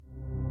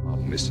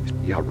Mrs.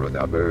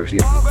 Yarodavers.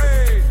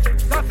 Ave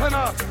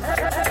Satanas!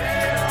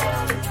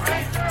 Hail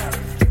Satan!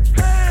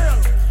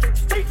 Hail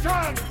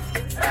Satan!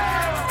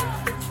 Hail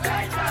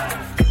Satan!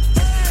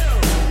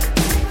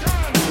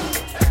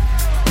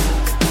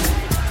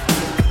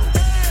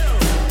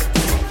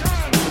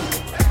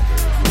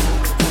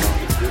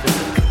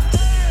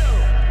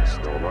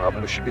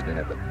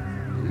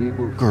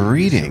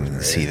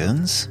 Greetings,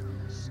 heathens.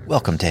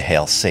 Welcome to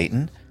Hail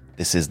Satan.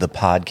 This is the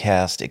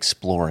podcast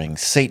exploring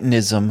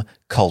Satanism,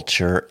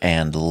 culture,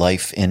 and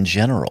life in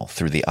general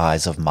through the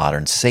eyes of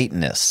modern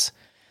Satanists.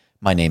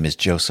 My name is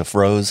Joseph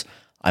Rose.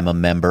 I'm a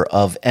member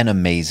of an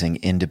amazing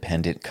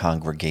independent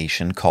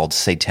congregation called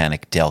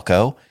Satanic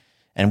Delco,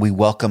 and we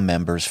welcome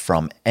members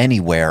from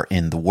anywhere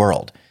in the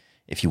world.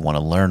 If you want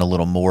to learn a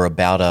little more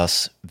about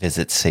us,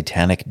 visit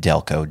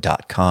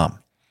satanicdelco.com.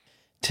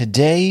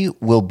 Today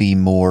will be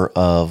more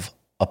of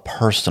a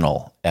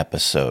personal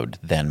episode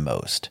than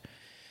most.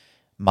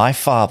 My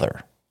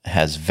father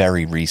has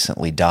very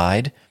recently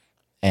died,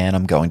 and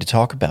I'm going to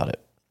talk about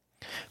it.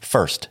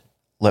 First,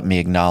 let me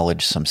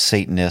acknowledge some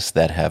Satanists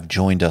that have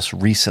joined us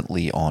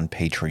recently on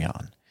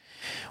Patreon.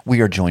 We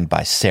are joined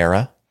by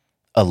Sarah,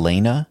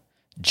 Elena,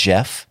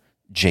 Jeff,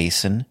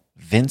 Jason,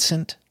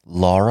 Vincent,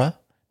 Laura,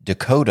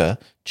 Dakota,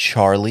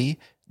 Charlie,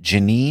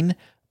 Janine,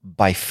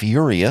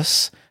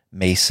 Bifurious,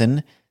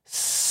 Mason,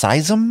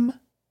 Sizem,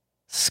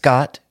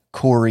 Scott,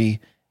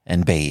 Corey,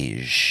 and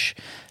Beige.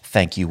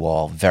 Thank you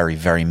all very,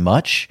 very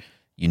much.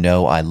 You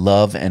know I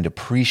love and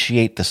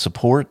appreciate the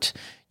support.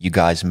 You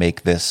guys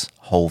make this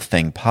whole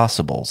thing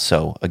possible.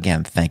 So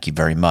again, thank you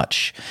very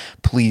much.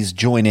 Please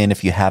join in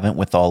if you haven't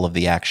with all of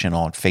the action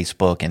on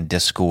Facebook and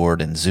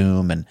Discord and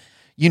Zoom, and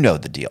you know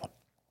the deal.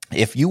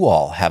 If you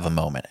all have a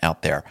moment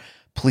out there,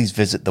 please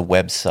visit the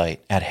website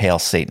at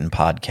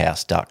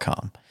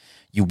hailsatanpodcast.com.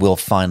 You will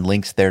find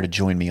links there to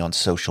join me on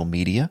social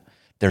media.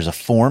 There's a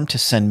form to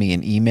send me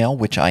an email,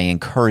 which I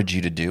encourage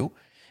you to do.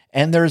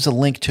 And there's a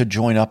link to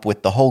join up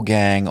with the whole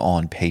gang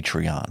on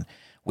Patreon.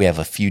 We have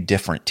a few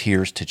different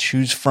tiers to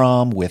choose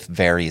from with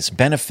various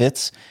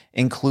benefits,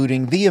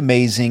 including the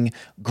amazing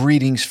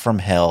Greetings from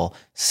Hell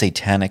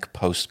Satanic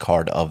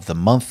Postcard of the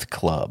Month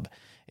Club.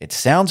 It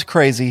sounds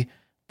crazy,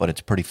 but it's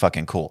pretty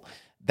fucking cool.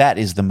 That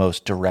is the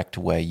most direct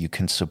way you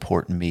can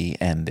support me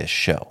and this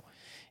show.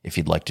 If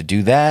you'd like to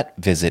do that,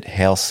 visit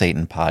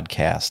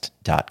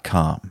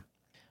hailsatanpodcast.com.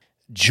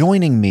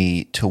 Joining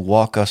me to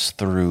walk us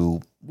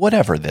through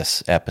whatever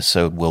this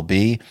episode will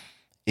be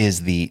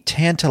is the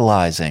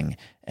tantalizing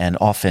and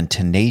often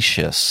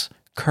tenacious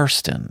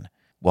Kirsten.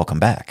 Welcome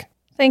back.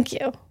 Thank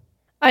you.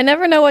 I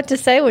never know what to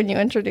say when you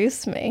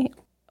introduce me.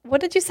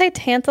 What did you say?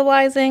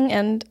 Tantalizing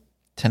and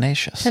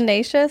Tenacious.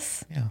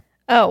 Tenacious? Yeah.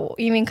 Oh,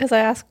 you mean because I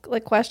ask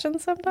like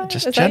questions sometimes?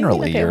 Just Is that what you mean?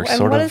 generally, Okay, you're and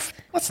sort what of, is-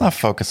 let's not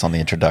focus on the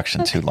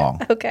introduction too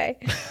long. Okay.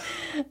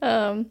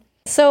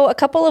 So a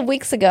couple of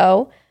weeks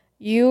ago,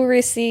 you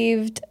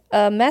received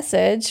a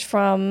message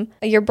from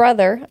your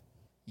brother.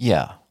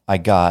 Yeah,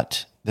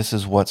 this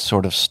is what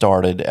sort of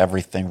started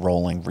everything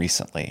rolling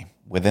recently.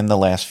 Within the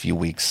last few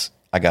weeks,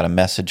 I got a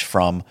message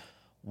from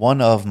one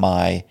of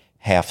my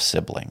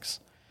half-siblings.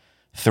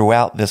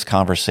 Throughout this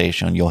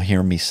conversation, you'll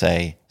hear me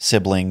say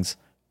siblings,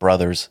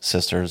 brothers,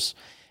 sisters,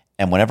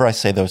 and whenever I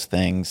say those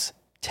things,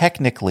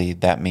 technically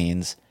that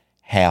means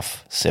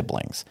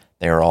half-siblings.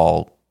 They are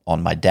all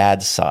on my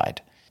dad's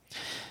side.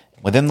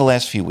 Within the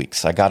last few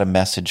weeks, I got a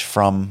message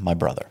from my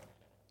brother.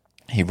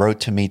 He wrote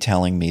to me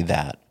telling me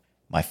that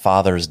my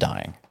father is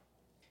dying.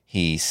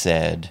 He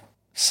said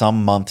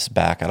some months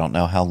back, I don't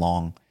know how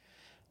long,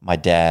 my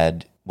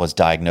dad was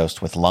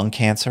diagnosed with lung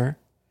cancer.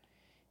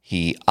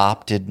 He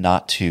opted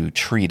not to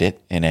treat it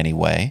in any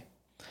way,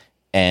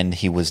 and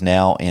he was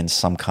now in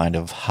some kind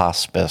of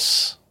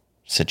hospice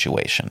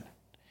situation.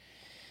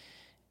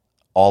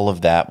 All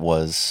of that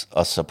was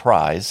a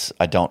surprise.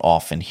 I don't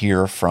often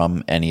hear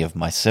from any of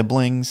my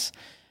siblings.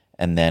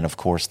 And then, of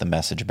course, the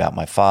message about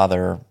my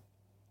father.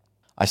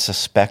 I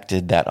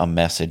suspected that a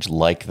message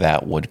like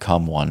that would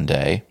come one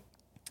day.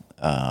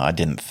 I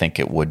didn't think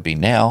it would be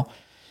now.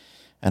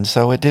 And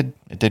so it did.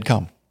 It did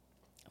come.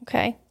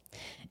 Okay.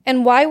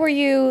 And why were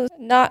you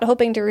not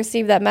hoping to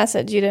receive that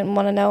message? You didn't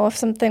want to know if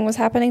something was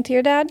happening to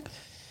your dad?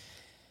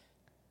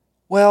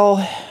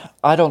 Well,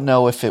 I don't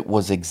know if it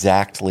was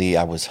exactly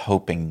I was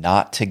hoping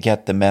not to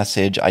get the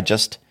message. I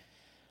just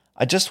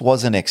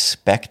wasn't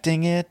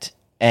expecting it.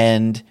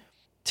 And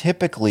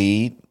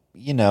typically,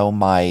 you know,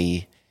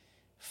 my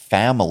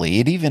family,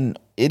 it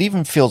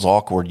even feels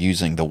awkward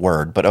using the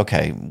word, but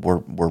okay,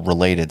 we're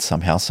related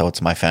somehow, so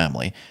it's my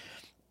family.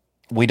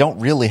 We don't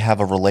really have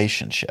a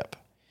relationship.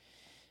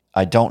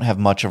 I don't have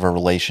much of a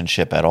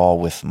relationship at all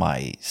with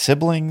my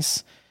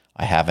siblings.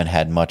 I haven't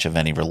had much of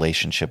any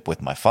relationship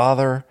with my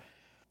father.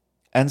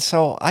 And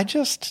so I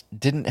just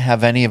didn't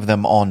have any of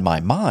them on my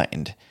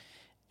mind.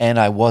 And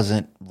I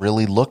wasn't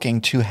really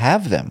looking to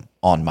have them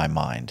on my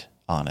mind,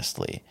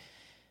 honestly.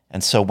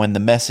 And so when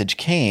the message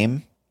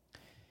came,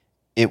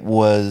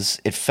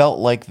 it felt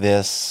like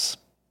this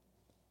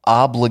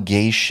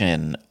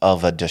obligation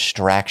of a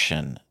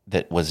distraction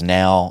that was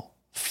now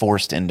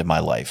forced into my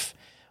life.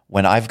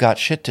 when I've got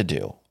shit to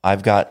do.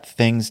 I've got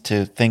things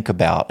to think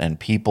about and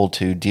people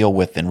to deal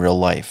with in real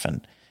life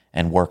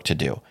and work to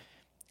do.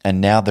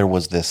 And now there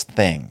was this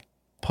thing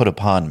put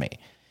upon me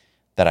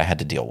that I had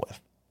to deal with.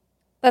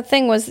 That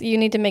thing was you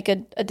need to make a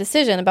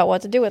decision about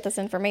what to do with this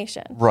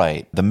information.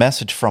 Right. The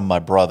message from my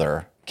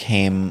brother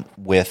came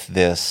with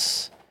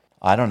this,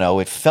 I don't know,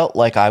 it felt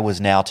like I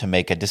was now to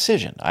make a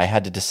decision. I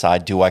had to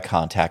decide, do I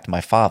contact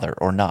my father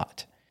or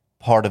not?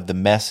 Part of the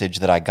message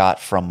that I got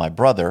from my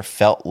brother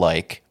felt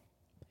like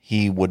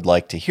he would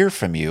like to hear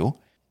from you.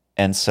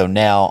 And so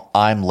now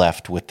I'm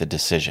left with the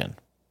decision.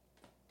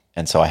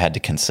 And so I had to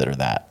consider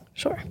that.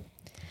 Sure.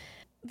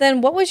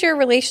 Then what was your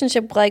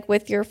relationship like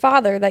with your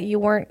father that you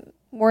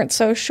weren't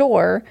so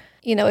sure,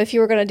 if you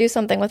were going to do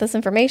something with this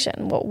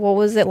information? What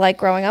was it like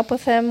growing up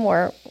with him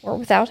or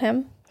without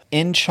him?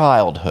 In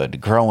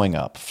childhood, growing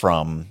up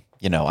from,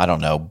 I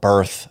don't know,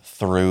 birth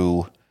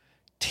through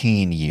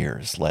teen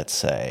years, let's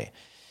say,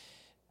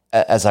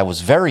 as I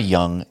was very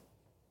young,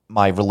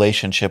 my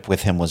relationship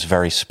with him was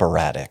very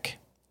sporadic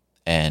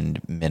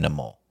and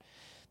minimal.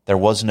 There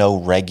was no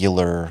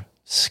regular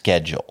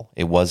schedule.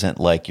 It wasn't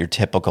like your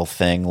typical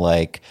thing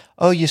like,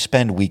 oh, you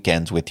spend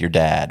weekends with your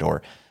dad,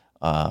 or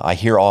I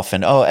hear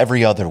often, oh,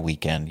 every other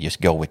weekend you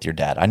go with your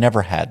dad. I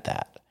never had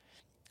that.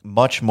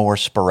 Much more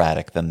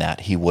sporadic than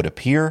that. He would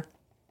appear,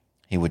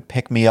 he would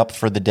pick me up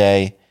for the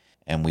day,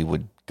 and we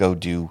would go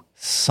do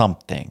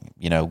something,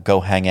 go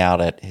hang out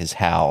at his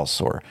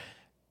house or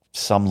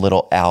some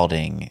little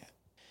outing.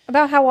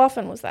 About how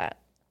often was that?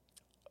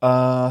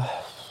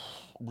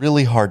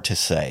 Really hard to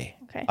say.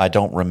 Okay. I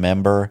don't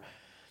remember.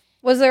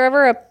 Was there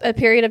ever a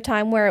period of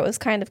time where it was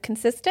kind of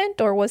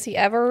consistent, or was he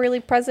ever really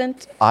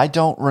present? I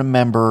don't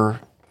remember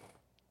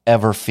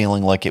ever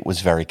feeling like it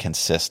was very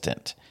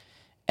consistent.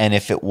 And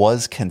if it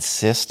was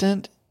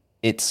consistent,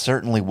 it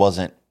certainly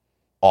wasn't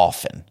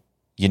often.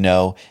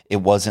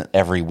 It wasn't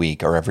every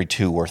week or every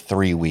 2 or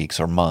 3 weeks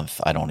or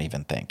month, I don't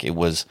even think. It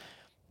was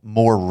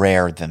more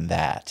rare than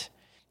that.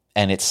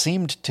 And it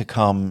seemed to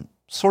come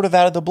sort of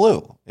out of the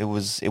blue. It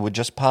would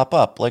just pop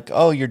up like,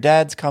 oh, your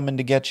dad's coming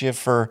to get you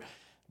for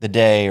the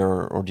day,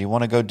 or do you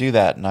want to go do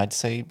that? And I'd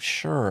say,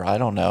 sure, I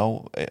don't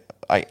know.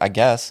 I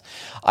guess.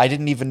 I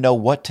didn't even know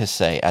what to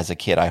say as a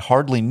kid. I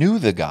hardly knew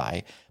the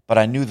guy, but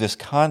I knew this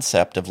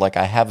concept of like,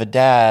 I have a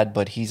dad,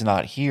 but he's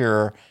not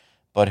here,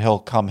 but he'll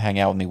come hang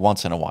out with me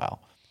once in a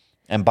while.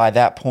 And by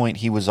that point,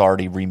 he was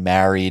already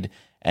remarried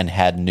and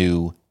had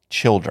new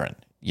children,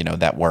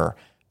 that were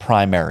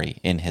primary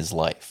in his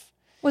life.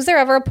 Was there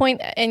ever a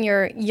point in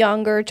your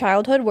younger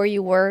childhood where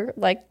you were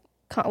like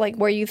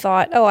where you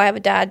thought, oh, I have a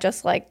dad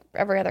just like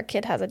every other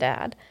kid has a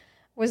dad?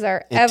 Was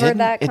there ever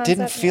that concept? It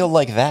didn't feel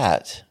like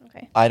that.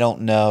 Okay. I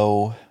don't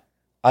know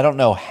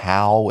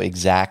how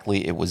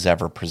exactly it was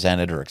ever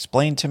presented or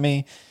explained to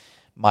me.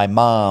 My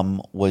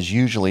mom was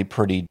usually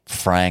pretty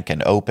frank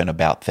and open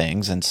about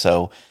things, and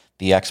so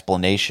the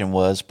explanation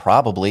was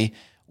probably,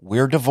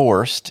 we're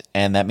divorced,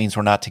 and that means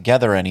we're not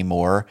together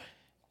anymore,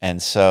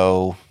 and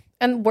so...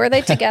 And were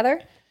they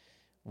together?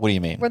 What do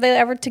you mean? Were they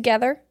ever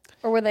together?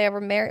 Or were they ever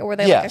married? Or were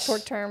they like a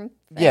short-term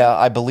thing? Yeah,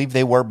 I believe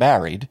they were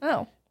married.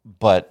 Oh.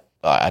 But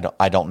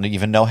I don't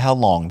even know how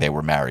long they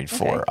were married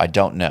for. Okay. I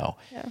don't know.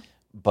 Yeah.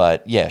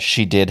 But yeah,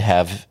 she did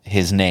have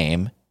his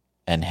name,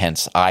 and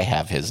hence I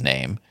have his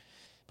name.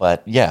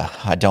 But yeah,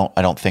 I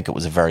don't think it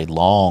was a very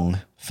long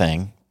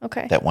thing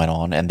that went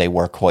on, and they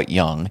were quite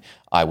young.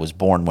 I was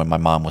born when my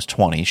mom was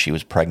 20. She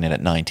was pregnant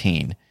at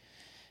 19.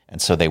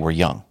 And so they were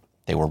young.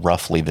 They were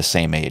roughly the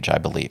same age, I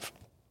believe.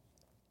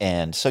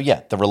 And so,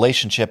 yeah, the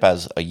relationship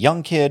as a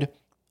young kid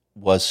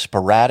was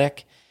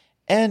sporadic.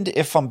 And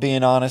if I'm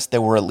being honest,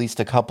 there were at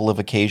least a couple of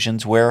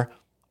occasions where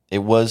it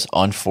was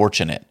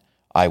unfortunate.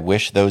 I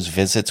wish those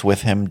visits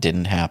with him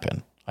didn't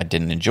happen. I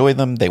didn't enjoy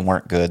them. They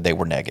weren't good. They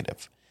were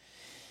negative.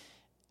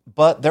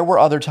 But there were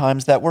other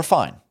times that were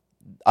fine.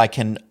 I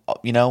can,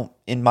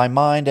 in my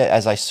mind,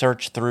 as I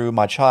search through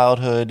my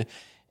childhood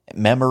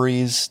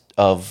memories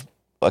of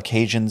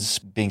occasions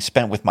being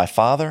spent with my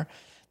father,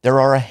 there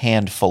are a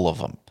handful of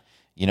them.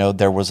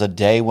 There was a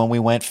day when we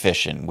went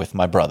fishing with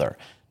my brother.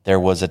 There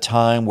was a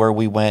time where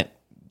we went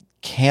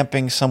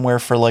camping somewhere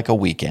for like a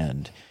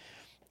weekend.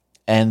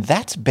 And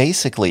that's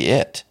basically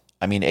it.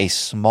 I mean, a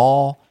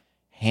small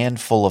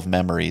handful of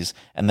memories.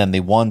 And then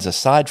the ones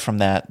aside from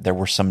that, there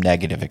were some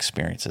negative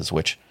experiences,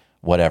 which,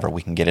 whatever,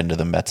 we can get into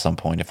them at some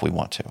point if we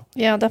want to.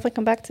 Yeah, I'll definitely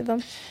come back to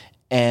them.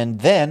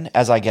 And then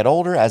as I get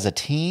older, as a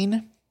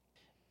teen,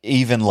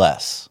 even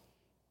less.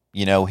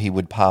 He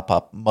would pop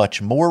up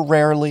much more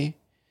rarely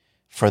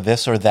for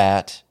this or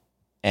that.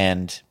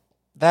 And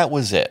that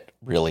was it,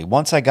 really.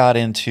 Once I got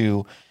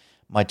into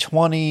my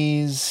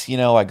 20s,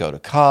 I go to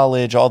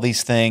college, all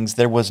these things,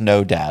 there was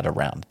no dad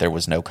around. There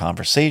was no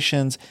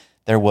conversations.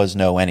 There was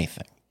no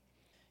anything.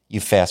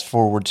 You fast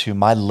forward to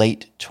my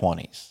late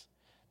 20s.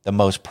 The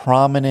most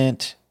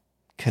prominent,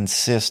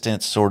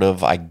 consistent sort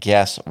of, I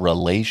guess,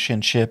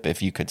 relationship,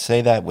 if you could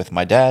say that, with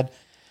my dad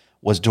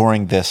was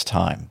during this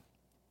time.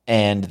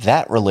 And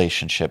that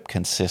relationship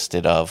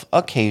consisted of,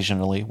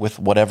 occasionally, with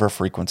whatever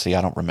frequency,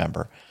 I don't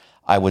remember,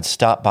 I would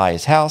stop by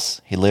his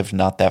house. He lived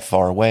not that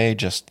far away,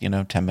 just,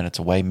 10 minutes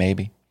away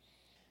maybe.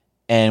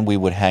 And we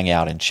would hang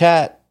out and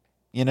chat,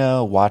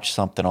 watch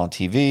something on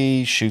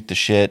TV, shoot the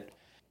shit,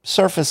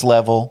 surface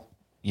level,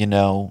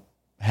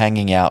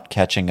 hanging out,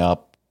 catching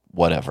up,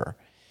 whatever.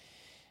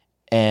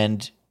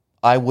 And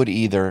I would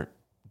either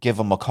give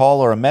him a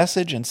call or a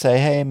message and say,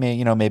 hey,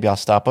 maybe I'll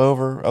stop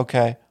over.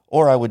 Okay.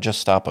 Or I would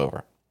just stop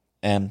over.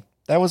 And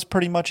that was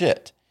pretty much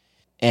it.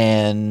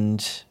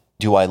 And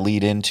do I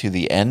lead into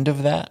the end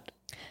of that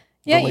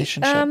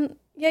relationship?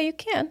 Yeah, you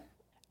can.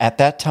 At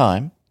that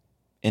time,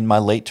 in my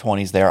late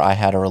 20s there, I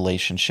had a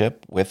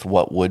relationship with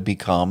what would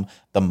become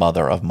the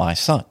mother of my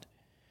son.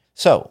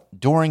 So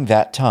during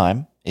that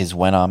time is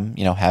when I'm,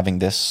 having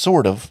this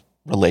sort of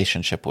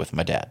relationship with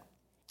my dad.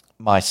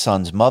 My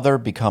son's mother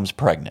becomes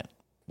pregnant.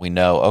 We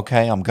know,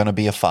 okay, I'm going to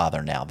be a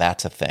father now.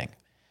 That's a thing.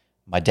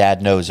 My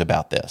dad knows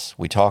about this.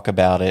 We talk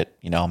about it.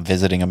 I'm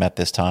visiting him at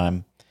this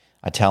time.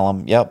 I tell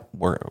him, yep,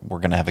 we're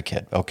going to have a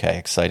kid. Okay,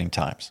 exciting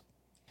times.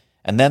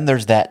 And then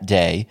there's that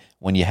day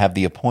when you have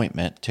the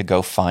appointment to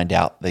go find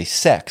out the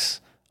sex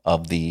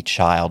of the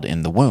child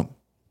in the womb.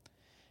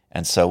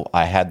 And so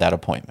I had that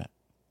appointment.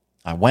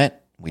 I went,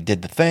 we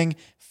did the thing,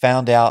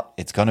 found out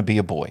it's going to be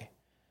a boy.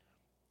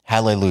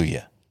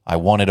 Hallelujah. I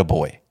wanted a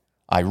boy.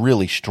 I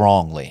really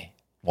strongly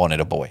wanted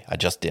a boy. I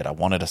just did. I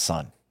wanted a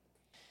son.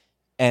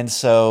 And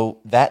so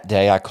that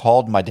day I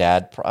called my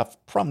dad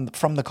from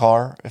the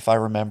car, if I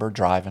remember,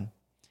 driving,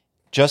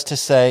 just to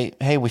say,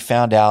 hey, we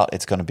found out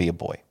it's going to be a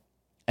boy.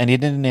 And he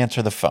didn't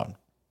answer the phone.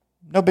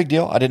 No big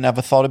deal. I didn't have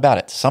a thought about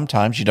it.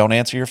 Sometimes you don't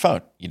answer your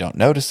phone. You don't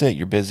notice it.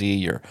 You're busy.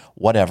 You're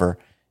whatever.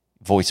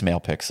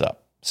 Voicemail picks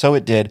up. So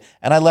it did.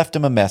 And I left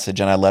him a message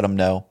and I let him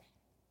know,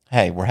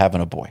 hey, we're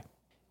having a boy.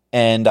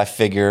 And I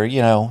figure,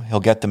 he'll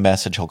get the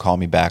message. He'll call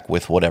me back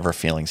with whatever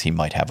feelings he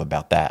might have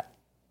about that.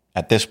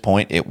 At this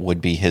point, it would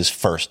be his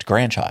first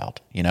grandchild.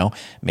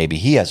 Maybe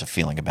he has a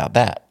feeling about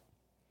that.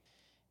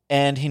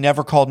 And he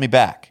never called me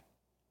back.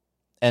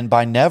 And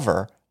by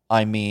never,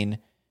 I mean,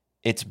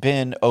 it's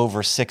been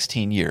over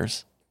 16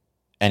 years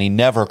and he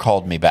never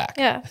called me back.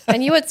 Yeah.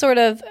 And you had sort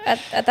of,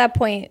 at that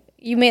point,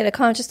 you made a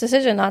conscious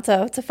decision not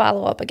to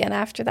follow up again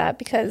after that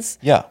because...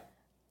 Yeah.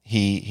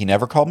 He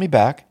never called me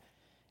back.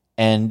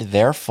 And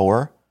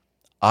therefore,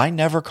 I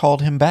never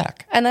called him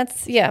back. And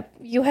that's,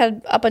 you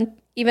had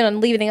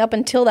even leading up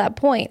until that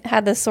point,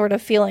 had this sort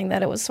of feeling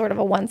that it was sort of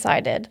a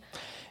one-sided.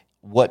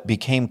 What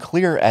became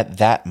clear at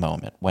that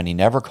moment, when he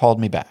never called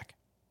me back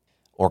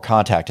or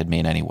contacted me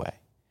in any way,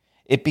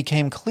 it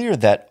became clear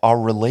that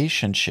our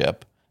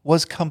relationship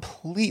was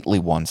completely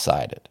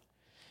one-sided.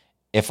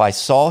 If I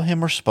saw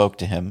him or spoke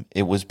to him,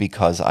 it was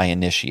because I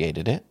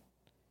initiated it.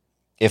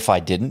 If I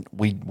didn't,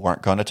 we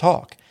weren't going to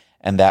talk.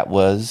 And that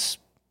was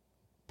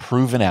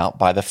proven out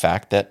by the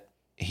fact that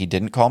he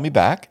didn't call me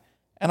back,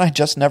 and I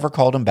just never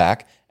called him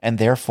back, and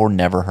therefore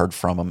never heard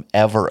from him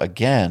ever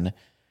again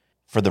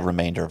for the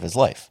remainder of his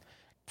life.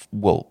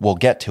 We'll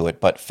get to it,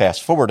 but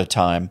fast forward a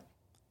time,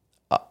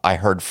 I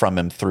heard from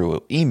him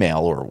through email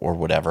or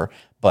whatever,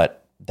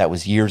 but that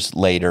was years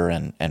later,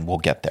 and we'll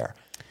get there.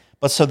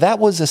 But so that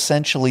was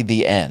essentially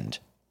the end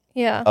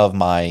of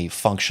my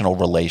functional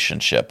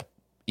relationship,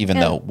 even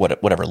though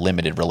whatever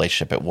limited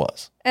relationship it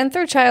was. And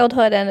through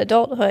childhood and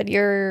adulthood,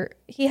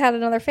 he had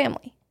another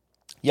family.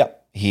 Yep.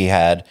 He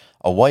had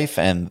a wife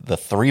and the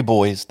 3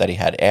 boys that he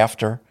had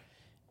after,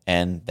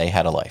 and they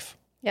had a life.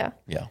 Yeah.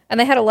 Yeah. And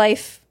they had a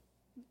life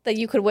that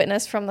you could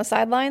witness from the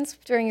sidelines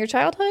during your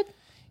childhood?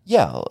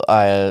 Yeah.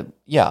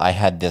 I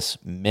had this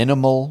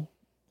minimal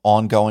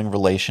ongoing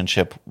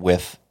relationship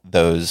with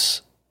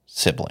those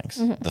siblings,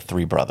 the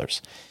 3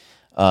 brothers.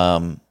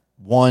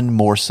 One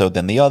more so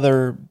than the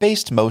other,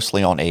 based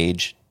mostly on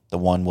age. The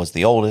one was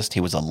the oldest. He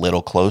was a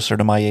little closer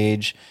to my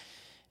age.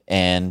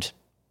 And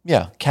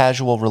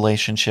casual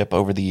relationship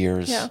over the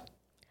years. Yeah.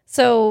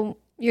 So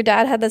your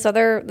dad had this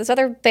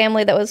other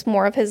family that was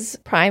more of his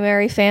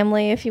primary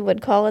family, if you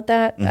would call it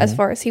that, as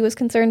far as he was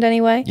concerned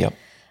anyway. Yep.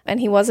 And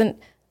he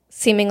wasn't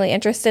seemingly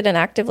interested in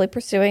actively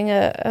pursuing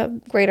a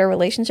greater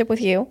relationship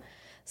with you.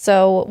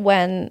 So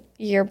when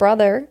your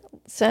brother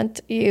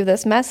sent you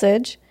this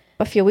message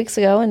a few weeks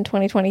ago in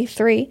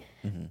 2023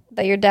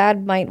 that your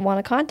dad might want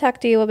to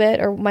contact you a bit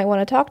or might want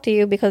to talk to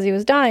you because he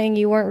was dying,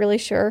 you weren't really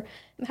sure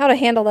how to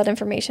handle that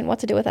information, what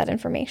to do with that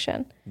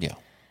information. Yeah.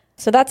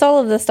 So that's all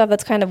of the stuff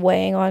that's kind of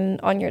weighing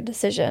on your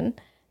decision.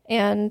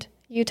 And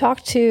you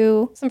talked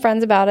to some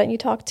friends about it. And you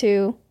talked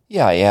to...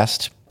 Yeah, I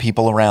asked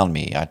people around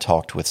me. I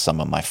talked with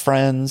some of my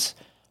friends.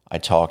 I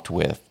talked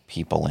with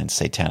people in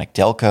Satanic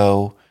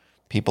Delco.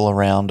 People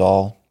around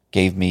all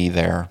gave me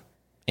their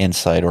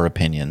insight or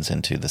opinions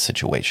into the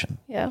situation.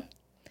 Yeah.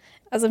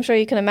 As I'm sure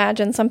you can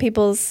imagine, some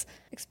people's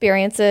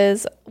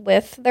experiences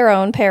with their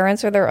own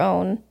parents or their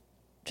own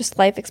just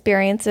life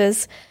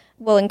experiences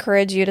will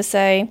encourage you to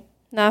say,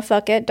 nah,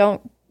 fuck it.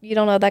 You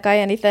don't know that guy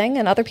anything.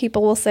 And other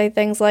people will say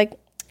things like,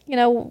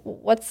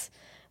 what's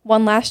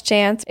one last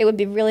chance? It would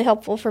be really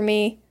helpful for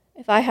me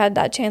if I had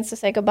that chance to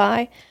say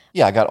goodbye.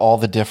 Yeah, I got all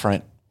the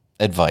different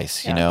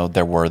advice.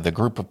 There were the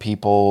group of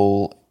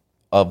people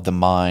of the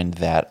mind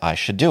that I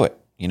should do it.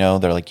 You know,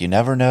 they're like, you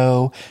never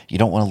know. You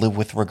don't want to live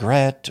with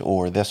regret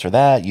or this or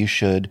that. You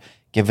should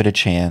give it a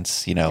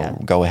chance. You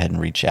know, go ahead and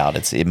reach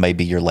out. It may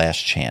be your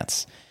last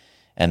chance.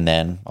 And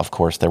then, of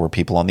course, there were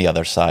people on the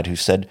other side who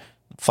said,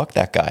 fuck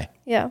that guy.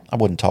 Yeah. I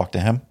wouldn't talk to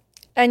him.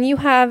 And you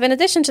have, in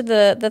addition to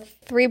the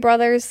three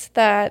brothers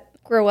that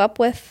grew up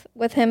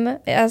with him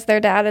as their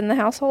dad in the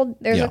household,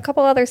 there's a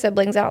couple other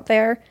siblings out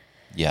there.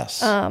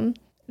 Yes.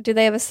 Do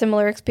they have a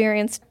similar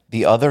experience?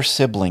 The other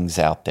siblings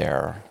out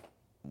there,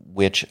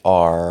 which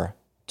are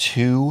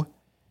 2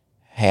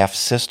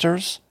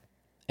 half-sisters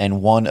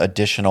and 1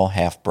 additional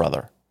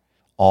half-brother,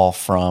 all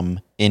from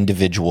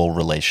individual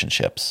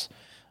relationships.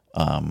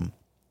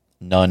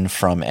 None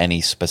from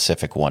any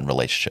specific one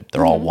relationship.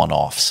 They're all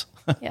one-offs.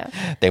 Yeah.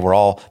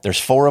 There's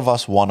 4 of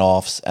us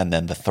one-offs, and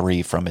then the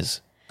 3 from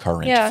his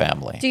current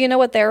family. Do you know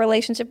what their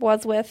relationship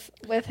was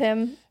with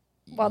him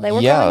while they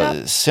were growing up?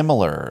 Yeah,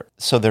 similar.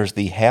 So there's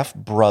the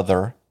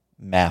half-brother,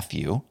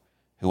 Matthew,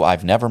 who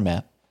I've never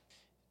met.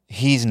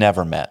 He's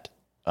never met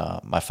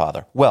my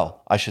father.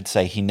 Well, I should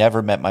say he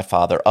never met my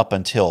father up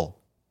until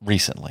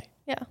recently.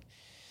 Yeah.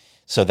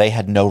 So they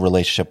had no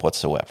relationship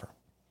whatsoever.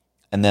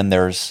 And then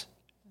there's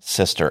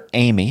sister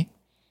Amy,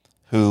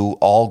 who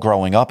all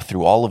growing up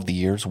through all of the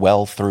years,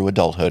 well through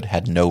adulthood,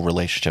 had no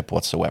relationship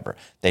whatsoever.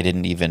 They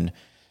didn't even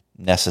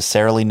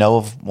necessarily know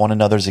of one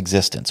another's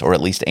existence, or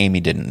at least Amy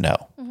didn't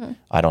know. Mm-hmm.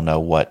 I don't know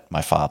what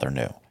my father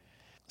knew.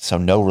 So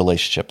no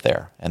relationship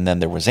there. And then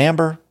there was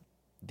Amber,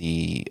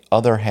 the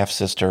other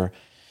half-sister,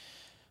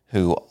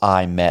 who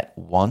I met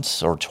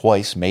once or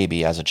twice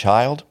maybe as a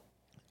child.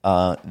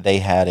 They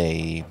had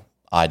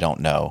I don't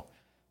know,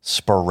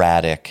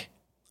 sporadic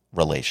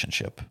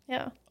relationship.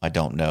 Yeah. I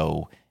don't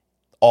know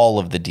all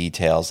of the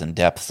details and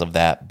depths of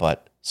that,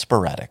 but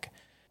sporadic.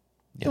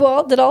 Yeah.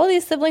 Well, did all of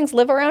these siblings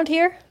live around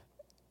here?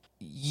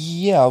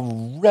 Yeah,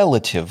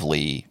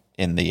 relatively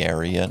in the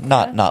area.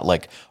 Not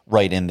like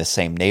right in the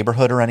same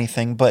neighborhood or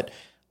anything, but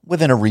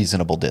within a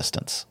reasonable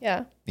distance.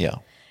 Yeah. Yeah.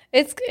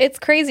 It's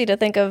crazy to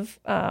think of,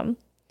 a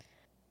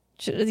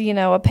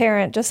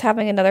parent just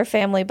having another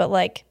family, but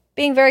like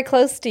being very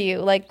close to you,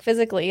 like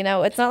physically. You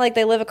know, it's not like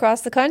they live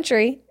across the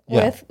country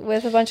with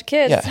a bunch of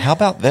kids. Yeah. How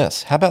about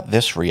this? How about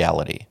this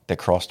reality that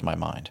crossed my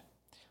mind?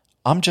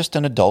 I'm just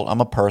an adult. I'm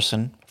a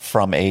person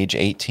from age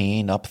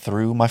 18 up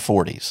through my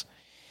 40s.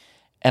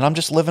 And I'm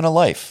just living a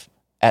life.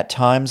 At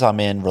times I'm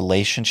in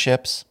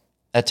relationships.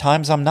 At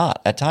times I'm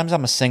not. At times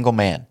I'm a single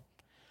man.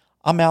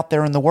 I'm out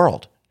there in the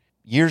world.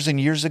 Years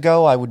and years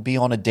ago, I would be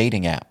on a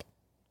dating app.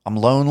 I'm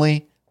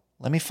lonely.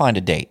 Let me find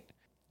a date.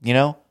 You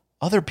know,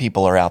 other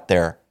people are out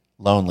there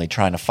lonely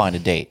trying to find a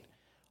date.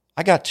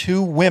 I got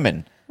 2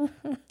 women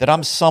that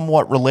I'm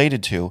somewhat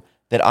related to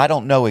that I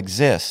don't know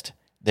exist,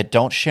 that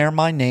don't share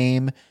my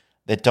name,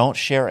 that don't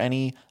share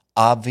any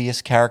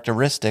obvious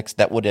characteristics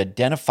that would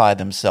identify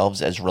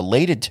themselves as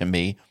related to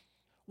me.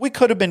 We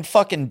could have been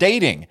fucking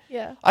dating.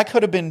 Yeah. I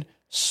could have been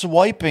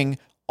swiping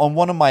on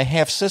one of my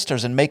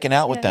half-sisters and making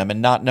out with them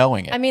and not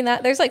knowing it. I mean,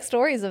 there's like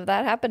stories of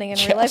that happening in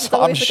real life. It's I'm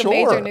always like sure.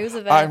 a major news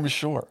event. I'm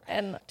sure.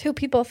 And 2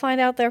 people find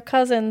out they're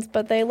cousins,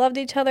 but they loved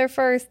each other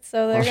first,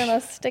 so they're going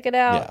to stick it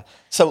out. Yeah.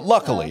 So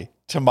luckily,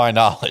 to my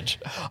knowledge,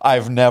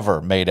 I've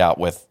never made out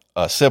with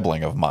a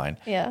sibling of mine.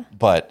 Yeah.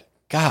 But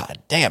God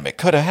damn, it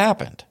could have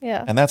happened.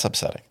 Yeah. And that's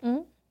upsetting.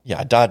 Mm-hmm. Yeah,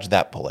 I dodged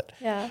that bullet.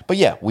 Yeah. But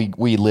yeah,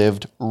 we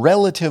lived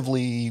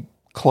relatively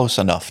close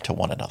enough to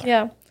one another.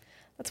 Yeah.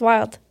 That's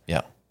wild.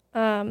 Yeah.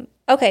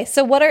 Okay,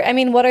 so what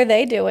are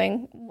they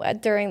doing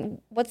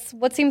during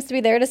what seems to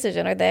be their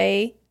decision?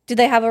 Do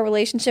they have a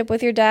relationship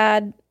with your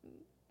dad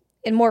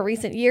in more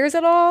recent years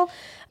at all?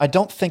 I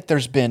don't think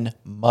there's been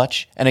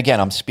much. And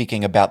again, I'm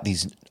speaking about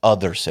these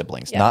other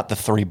siblings, not the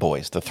 3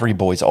 boys. The 3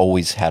 boys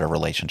always had a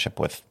relationship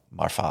with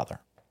my father.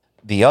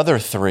 The other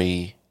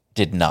 3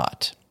 did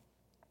not.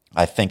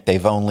 I think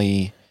they've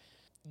only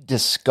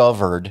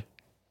discovered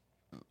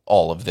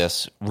all of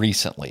this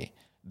recently.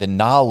 The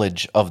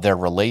knowledge of their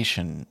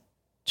relation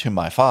to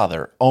my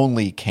father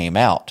only came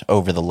out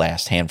over the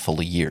last handful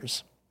of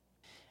years.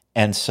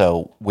 And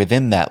so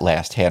within that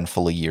last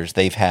handful of years,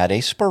 they've had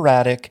a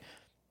sporadic,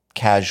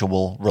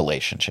 casual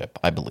relationship,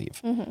 I believe.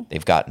 Mm-hmm.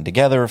 They've gotten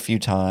together a few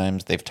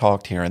times. They've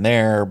talked here and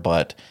there,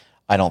 but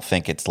I don't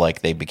think it's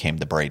like they became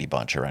the Brady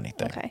Bunch or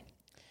anything. Okay.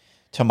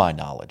 To my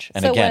knowledge.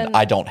 And so again,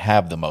 I don't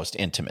have the most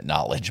intimate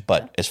knowledge,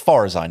 but as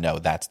far as I know,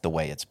 that's the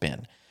way it's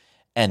been.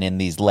 And in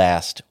these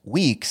last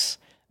weeks,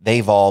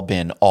 they've all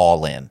been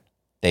all in.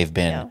 They've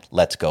been,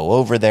 let's go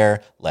over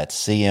there, let's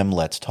see him,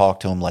 let's talk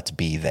to him, let's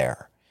be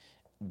there,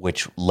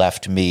 which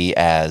left me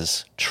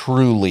as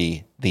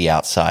truly the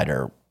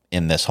outsider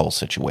in this whole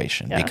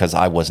situation because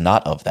I was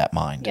not of that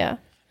mind. Yeah.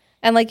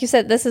 And like you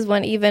said, this is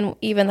when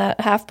even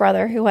that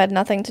half-brother who had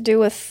nothing to do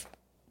with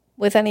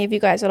any of you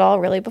guys at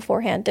all really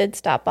beforehand did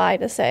stop by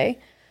to say,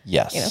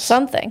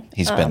 something.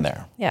 He's been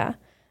there. Yeah.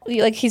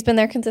 Like he's been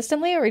there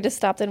consistently, or he just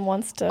stopped in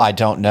once to... I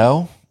don't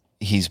know.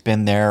 He's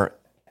been there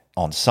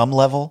on some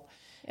level.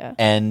 Yeah.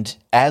 And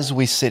as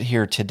we sit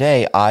here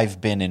today,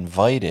 I've been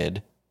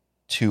invited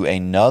to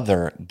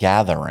another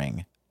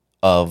gathering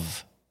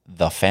of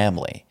the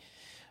family,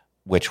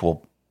 which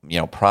will,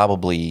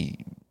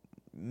 probably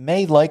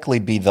may likely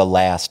be the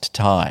last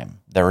time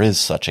there is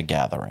such a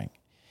gathering.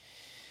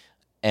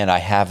 And I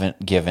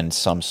haven't given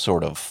some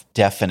sort of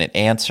definite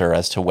answer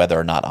as to whether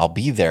or not I'll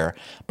be there.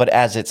 But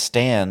as it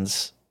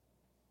stands,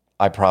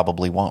 I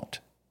probably won't.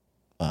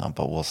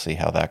 But we'll see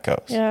how that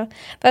goes. Yeah,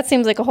 that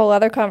seems like a whole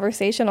other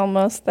conversation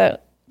almost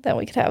that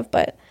we could have.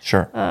 But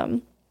sure.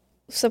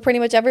 So pretty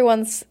much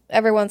everyone's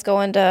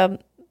going to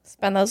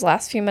spend those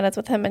last few minutes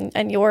with him,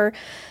 and you're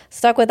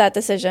stuck with that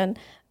decision.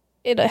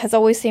 It has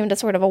always seemed a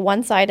sort of a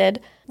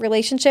one-sided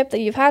relationship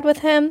that you've had with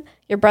him.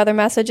 Your brother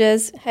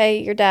messages,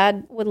 hey, your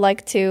dad would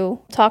like to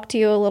talk to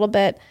you a little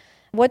bit.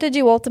 What did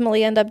you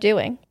ultimately end up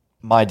doing?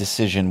 My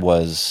decision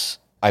was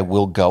I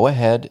will go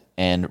ahead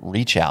and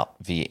reach out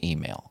via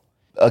email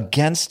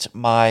against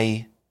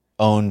my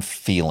own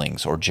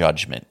feelings or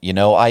judgment.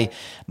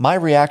 My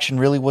reaction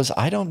really was,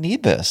 I don't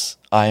need this.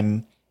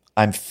 I'm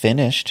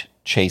finished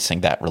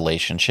chasing that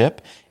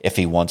relationship. If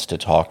he wants to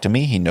talk to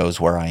me, he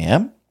knows where I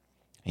am.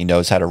 He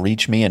knows how to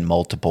reach me in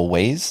multiple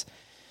ways.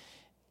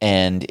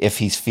 And if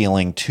he's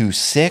feeling too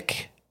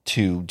sick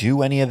to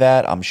do any of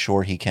that, I'm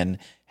sure he can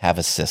have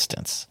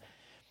assistance.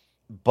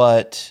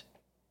 But,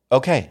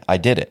 okay, I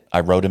did it.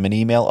 I wrote him an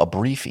email, a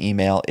brief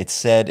email. It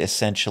said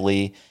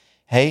essentially,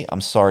 hey,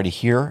 I'm sorry to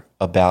hear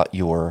about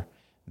your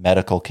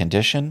medical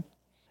condition.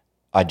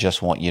 I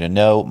just want you to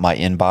know my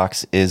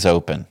inbox is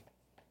open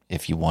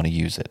if you want to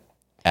use it,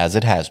 as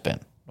it has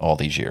been all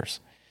these years.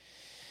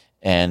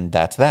 And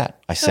that's that.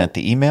 I sent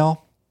the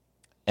email,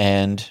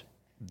 and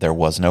there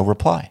was no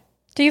reply.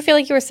 Do you feel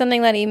like you were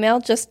sending that email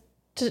just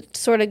to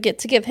sort of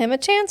give him a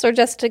chance, or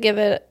just to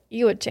give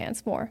you a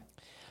chance more?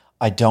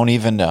 I don't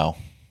even know.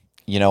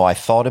 I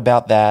thought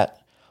about that.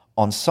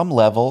 On some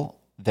level,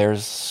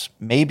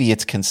 maybe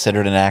it's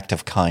considered an act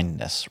of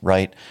kindness,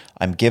 right?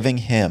 I'm giving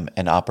him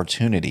an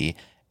opportunity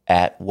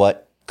at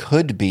what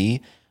could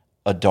be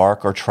a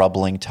dark or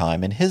troubling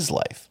time in his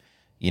life.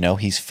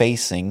 He's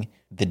facing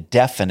the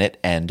definite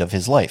end of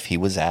his life. He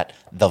was at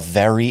the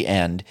very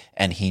end,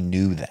 and he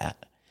knew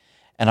that.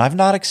 And I've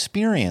not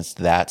experienced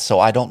that, so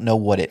I don't know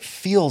what it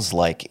feels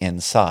like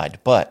inside,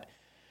 but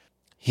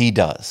he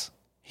does.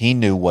 He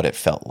knew what it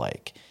felt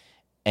like.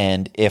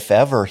 And if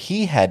ever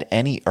he had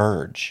any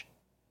urge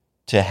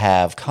to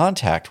have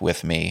contact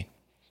with me,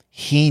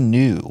 he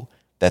knew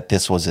that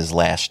this was his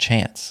last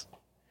chance.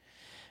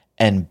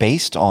 And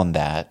based on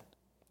that,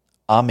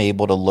 I'm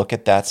able to look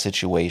at that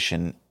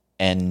situation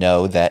and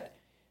know that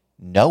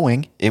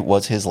knowing it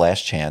was his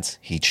last chance,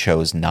 he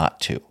chose not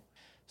to.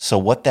 So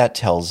what that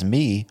tells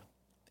me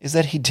is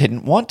that he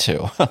didn't want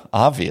to,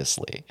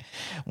 obviously.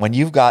 When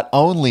you've got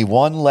only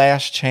one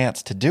last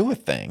chance to do a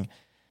thing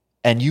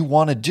and you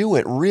want to do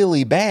it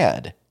really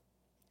bad,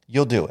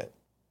 you'll do it.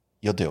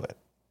 You'll do it.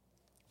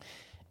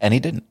 And he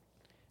didn't.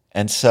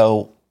 And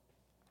so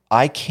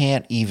I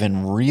can't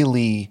even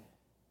really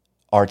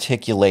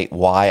articulate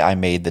why I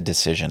made the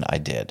decision I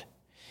did.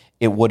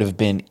 It would have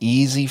been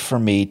easy for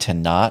me to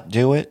not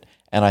do it,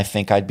 and I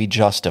think I'd be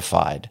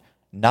justified.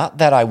 Not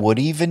that I would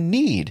even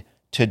need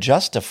to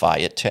justify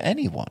it to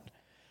anyone,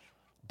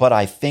 but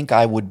I think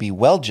I would be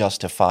well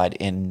justified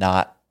in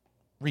not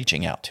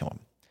reaching out to him.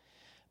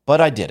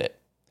 But I did it.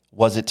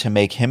 Was it to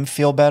make him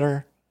feel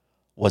better?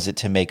 Was it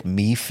to make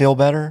me feel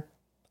better?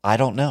 I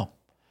don't know.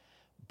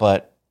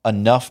 But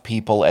enough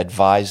people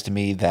advised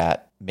me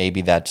that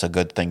maybe that's a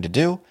good thing to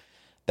do,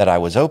 that I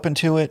was open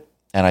to it,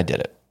 and I did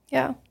it.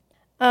 Yeah.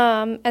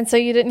 And so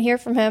you didn't hear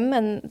from him,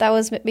 and that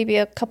was maybe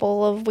a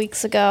couple of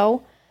weeks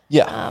ago.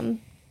 Yeah.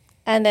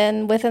 And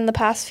then within the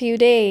past few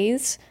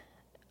days,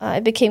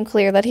 it became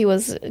clear that he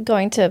was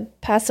going to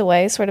pass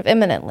away sort of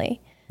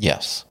imminently.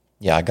 Yes.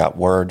 Yeah, I got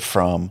word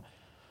from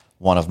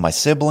one of my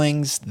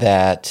siblings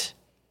that,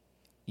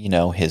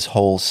 his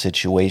whole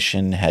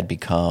situation had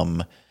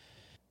become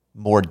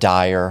more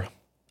dire.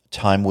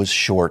 Time was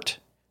short,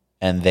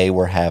 and they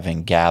were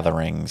having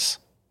gatherings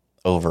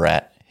over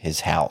at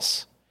his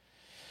house.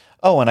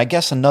 Oh, and I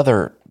guess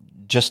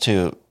just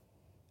to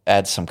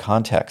add some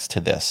context to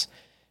this,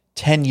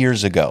 10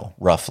 years ago,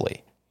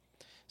 roughly.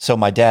 So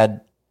my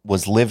dad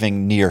was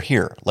living near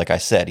here. Like I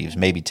said, he was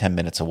maybe 10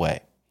 minutes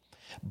away.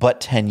 But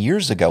 10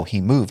 years ago,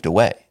 he moved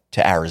away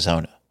to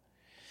Arizona.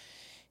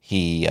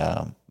 He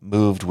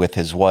moved with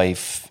his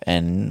wife,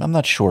 and I'm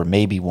not sure,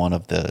 maybe one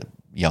of the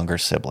younger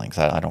siblings.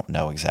 I don't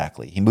know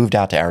exactly. He moved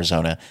out to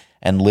Arizona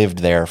and lived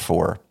there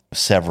for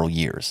several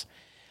years.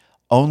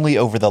 Only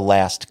over the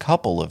last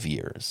couple of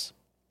years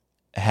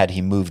had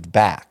he moved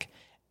back.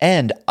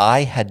 And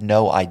I had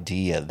no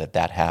idea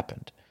that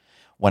happened.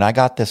 When I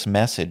got this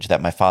message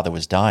that my father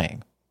was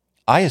dying,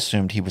 I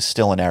assumed he was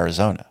still in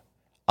Arizona.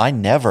 I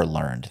never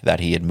learned that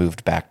he had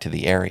moved back to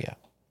the area.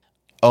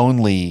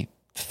 Only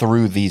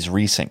through these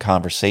recent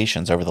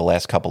conversations over the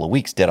last couple of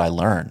weeks did I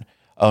learn,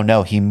 oh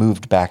no, he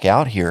moved back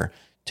out here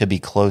to be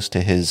close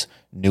to his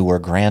newer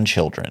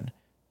grandchildren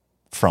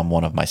from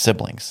one of my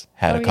siblings,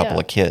 had a couple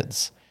of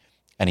kids,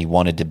 and he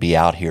wanted to be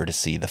out here to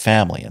see the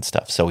family and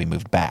stuff, so he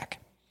moved back.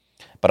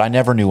 But I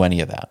never knew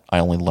any of that. I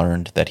only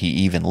learned that he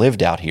even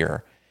lived out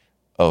here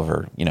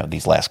over,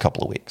 these last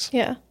couple of weeks.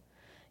 Yeah.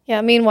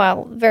 Yeah.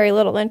 Meanwhile, very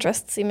little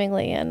interest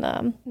seemingly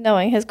in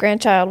knowing his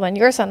grandchild when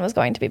your son was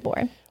going to be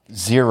born.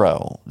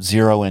 Zero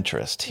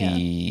interest. Yeah.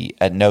 He,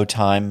 at no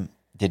time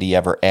did he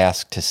ever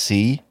ask to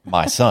see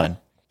my son.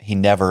 He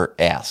never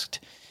asked.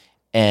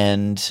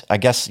 And I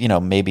guess,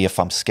 maybe if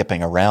I'm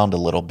skipping around a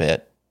little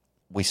bit,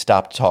 we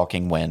stopped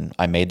talking when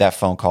I made that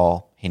phone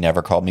call. He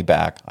never called me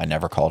back. I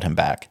never called him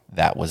back.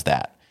 That was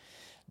that.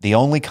 The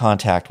only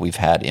contact we've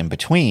had in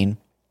between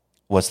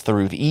was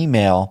through the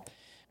email,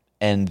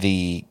 and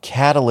the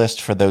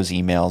catalyst for those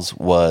emails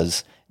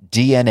was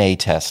DNA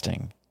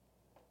testing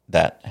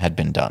that had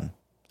been done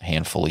a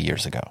handful of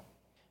years ago.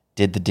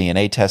 Did the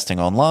DNA testing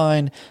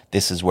online.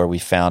 This is where we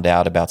found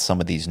out about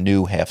some of these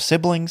new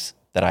half-siblings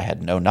that I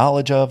had no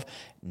knowledge of.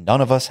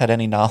 None of us had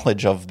any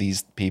knowledge of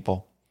these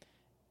people.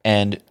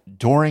 And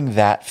during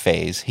that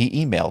phase, he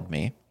emailed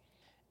me,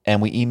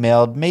 and we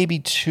emailed maybe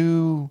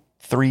 2-3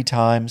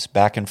 times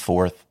back and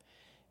forth,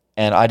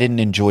 and I didn't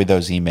enjoy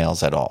those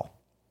emails at all.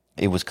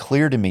 It was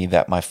clear to me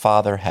that my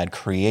father had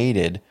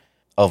created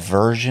a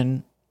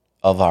version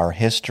of our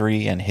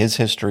history and his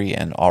history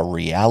and our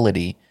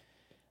reality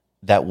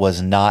that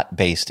was not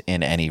based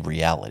in any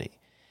reality.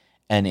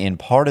 And in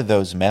part of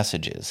those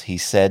messages, he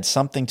said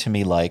something to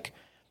me like,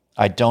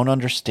 I don't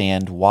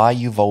understand why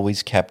you've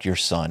always kept your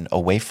son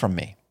away from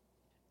me.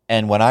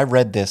 And when I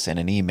read this in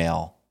an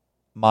email,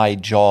 my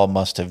jaw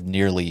must have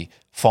nearly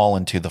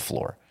fallen to the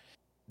floor.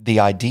 The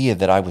idea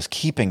that I was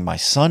keeping my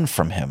son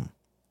from him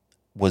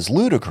was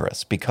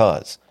ludicrous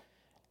because,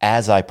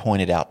 as I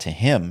pointed out to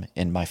him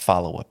in my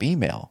follow-up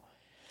email,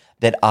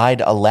 that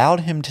I'd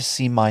allowed him to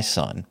see my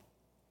son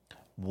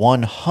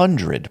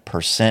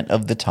 100%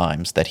 of the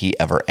times that he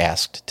ever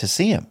asked to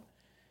see him,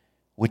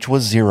 which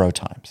was 0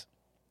 times.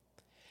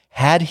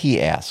 Had he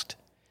asked,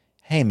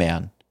 hey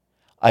man,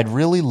 I'd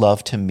really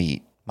love to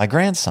meet my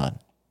grandson.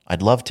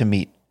 I'd love to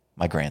meet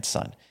my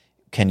grandson.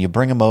 Can you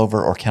bring him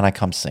over or can I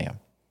come see him?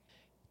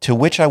 To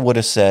which I would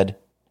have said,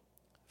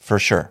 for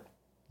sure,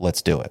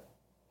 let's do it.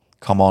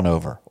 Come on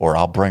over or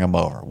I'll bring him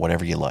over,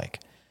 whatever you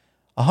like.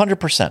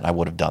 100% I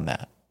would have done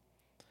that.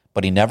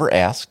 But he never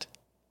asked,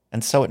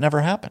 and so it never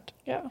happened.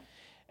 Yeah.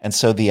 And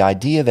so the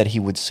idea that he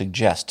would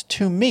suggest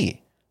to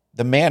me,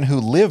 the man who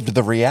lived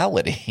the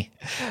reality,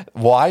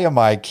 why am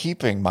I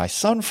keeping my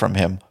son from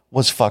him,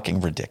 was fucking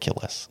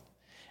ridiculous.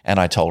 And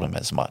I told him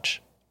as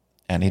much.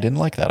 And he didn't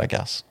like that, I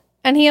guess.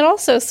 And he had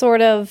also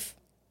sort of,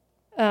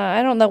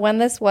 I don't know when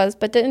this was,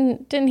 but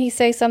didn't he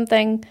say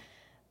something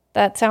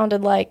that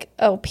sounded like,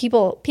 oh,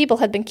 people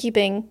had been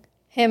keeping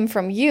him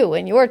from you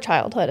in your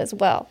childhood as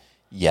well?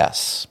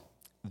 Yes.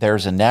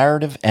 There's a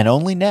narrative, and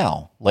only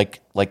now,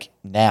 like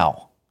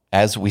now,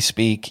 as we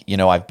speak,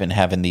 I've been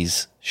having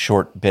these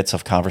short bits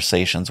of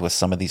conversations with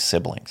some of these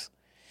siblings,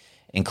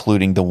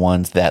 including the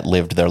ones that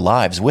lived their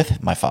lives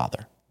with my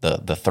father,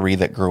 the 3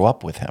 that grew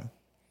up with him.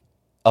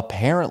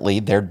 Apparently,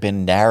 there'd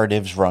been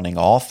narratives running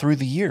all through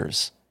the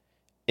years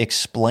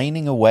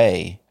explaining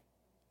away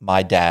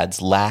my dad's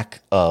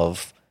lack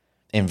of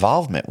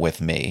involvement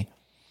with me.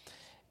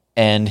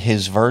 And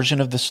his version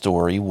of the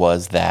story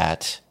was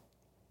that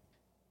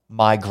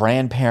my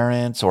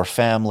grandparents or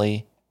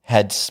family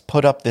had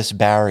put up this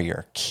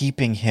barrier,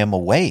 keeping him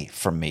away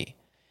from me.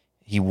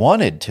 He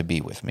wanted to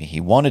be with me.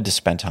 He wanted to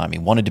spend time. He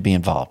wanted to be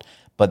involved,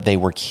 but they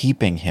were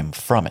keeping him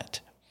from it.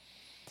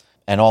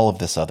 And all of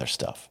this other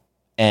stuff.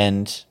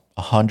 And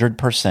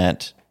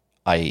 100%,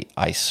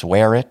 I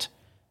swear it,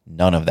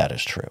 none of that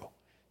is true.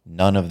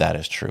 None of that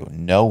is true.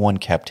 No one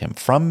kept him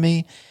from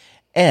me.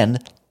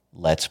 And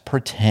let's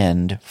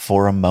pretend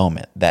for a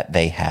moment that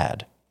they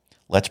had.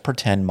 Let's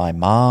pretend my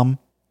mom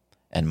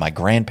and my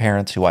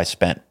grandparents, who I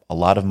spent a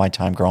lot of my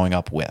time growing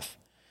up with,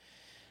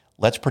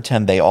 let's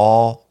pretend they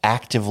all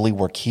actively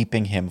were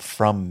keeping him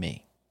from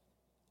me.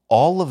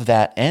 All of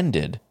that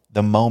ended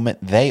the moment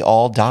they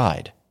all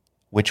died,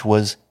 which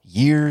was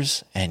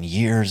years and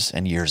years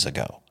and years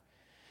ago.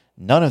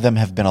 None of them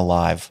have been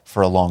alive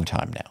for a long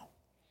time now.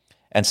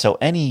 And so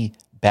any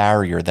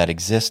barrier that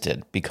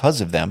existed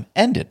because of them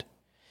ended.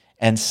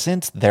 And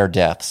since their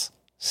deaths,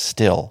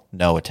 still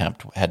no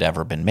attempt had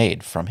ever been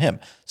made from him.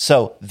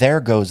 So there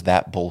goes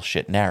that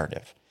bullshit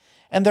narrative.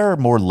 And there are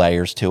more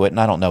layers to it, and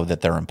I don't know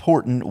that they're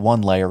important.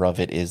 One layer of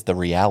it is the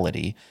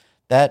reality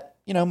that,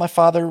 my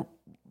father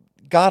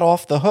got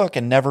off the hook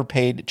and never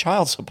paid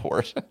child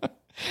support.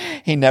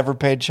 He never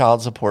paid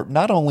child support,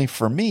 not only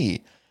for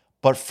me,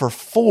 but for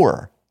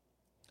 4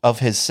 of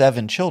his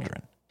 7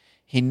 children.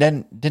 He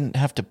then didn't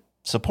have to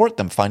support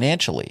them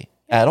financially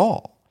at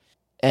all.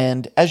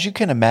 And as you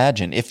can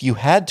imagine, if you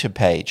had to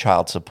pay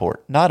child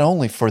support, not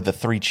only for the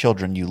 3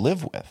 children you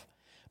live with,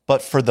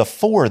 but for the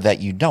 4 that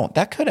you don't,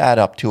 that could add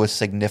up to a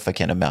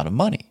significant amount of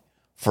money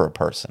for a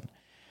person.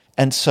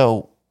 And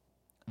so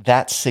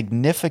that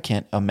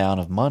significant amount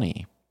of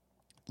money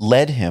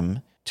led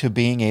him to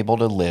being able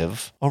to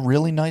live a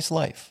really nice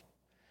life.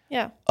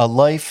 Yeah. A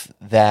life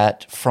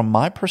that, from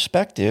my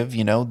perspective,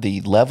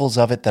 the levels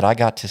of it that I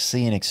got to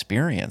see and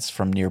experience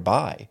from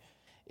nearby,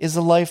 is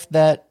a life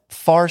that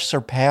far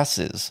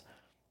surpasses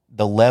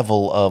the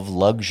level of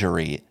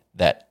luxury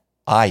that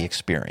I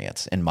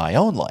experience in my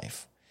own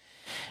life.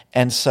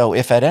 And so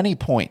if at any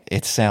point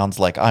it sounds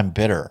like I'm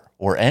bitter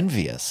or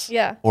envious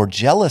Yeah. or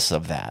jealous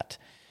of that,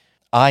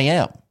 I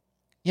am.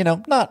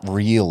 Not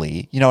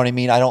really. You know what I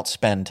mean? I don't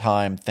spend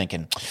time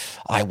thinking,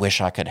 I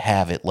wish I could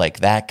have it like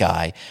that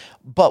guy.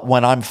 But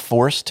when I'm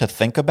forced to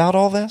think about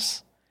all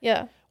this,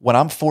 Yeah. when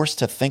I'm forced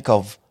to think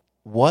of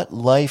what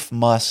life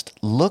must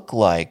look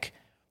like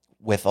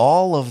with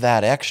all of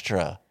that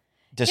extra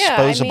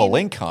disposable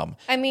income,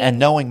 and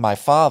knowing my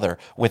father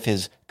with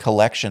his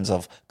collections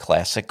of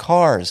classic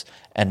cars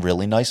and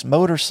really nice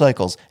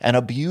motorcycles and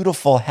a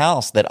beautiful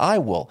house that I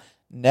will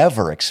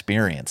never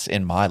experience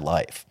in my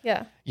life.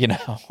 Yeah.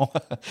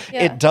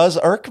 It does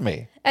irk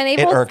me. And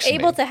It irks me.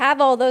 able to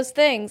have all those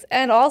things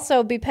and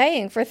also be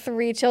paying for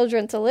 3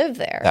 children to live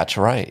there. That's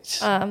right.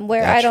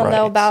 Where That's I don't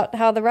know right. about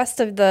how the rest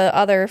of the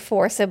other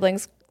 4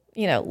 siblings,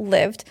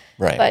 lived.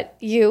 Right. But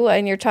you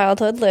and your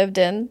childhood lived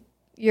in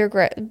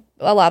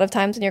a lot of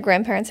times in your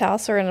grandparents'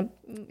 house or in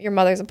your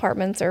mother's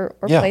apartments or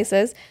Yeah.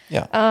 places.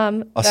 Yeah.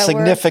 A A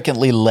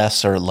significantly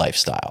lesser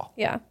lifestyle.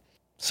 Yeah.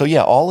 So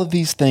yeah, all of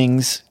these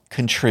things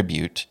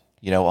contribute,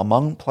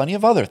 among plenty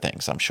of other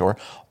things, I'm sure,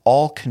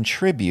 all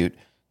contribute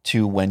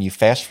to when you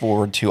fast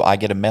forward to I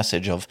get a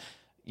message of,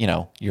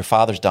 your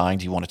father's dying,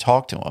 do you want to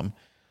talk to him?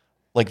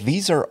 Like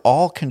these are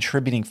all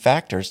contributing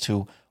factors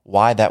to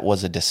why that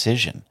was a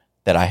decision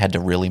that I had to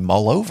really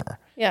mull over.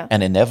 Yeah.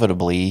 And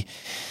inevitably,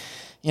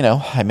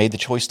 I made the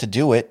choice to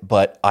do it,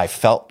 but I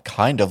felt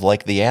kind of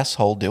like the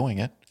asshole doing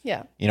it.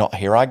 Yeah.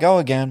 Here I go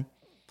again.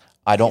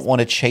 I don't want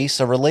to chase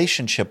a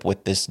relationship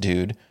with this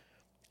dude.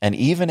 And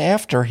even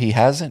after he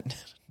hasn't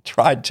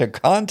tried to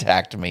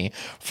contact me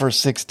for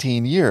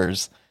 16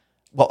 years,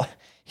 well,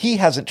 he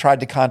hasn't tried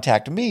to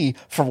contact me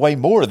for way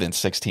more than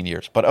 16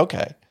 years. But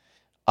okay,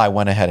 I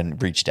went ahead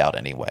and reached out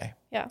anyway.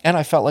 Yeah. And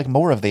I felt like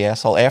more of the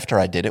asshole after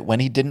I did it when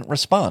he didn't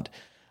respond.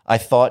 I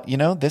thought,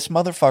 this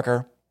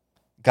motherfucker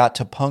got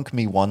to punk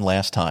me one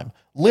last time,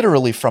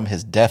 literally from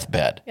his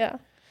deathbed. Yeah.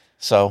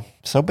 So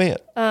be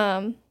it.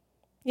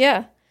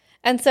 Yeah.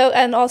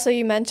 And also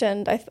you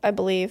mentioned, I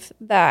believe,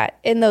 that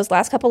in those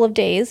last couple of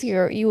days,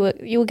 you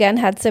again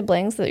had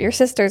siblings, that your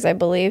sisters, I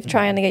believe,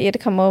 trying to get you to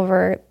come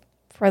over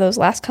for those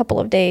last couple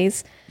of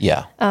days.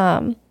 Yeah.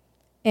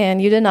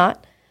 And you did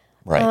not.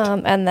 Right.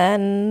 And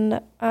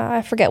then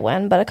I forget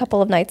when, but a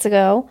couple of nights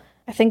ago,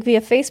 I think via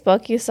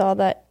Facebook, you saw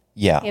that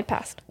Yeah. he had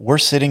passed. We're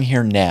sitting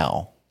here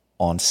now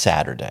on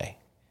Saturday,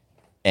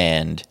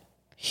 and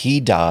he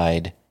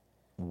died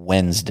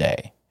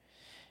Wednesday.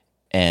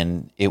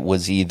 And it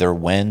was either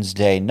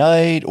Wednesday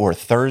night or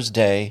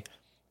Thursday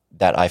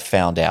that I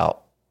found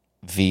out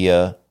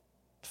via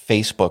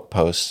Facebook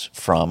posts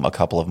from a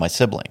couple of my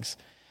siblings.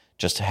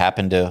 Just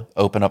happened to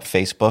open up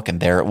Facebook, and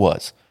there it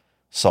was.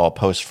 Saw a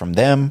post from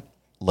them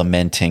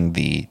lamenting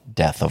the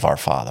death of our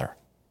father.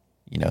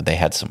 They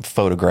had some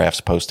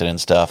photographs posted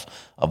and stuff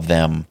of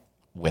them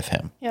with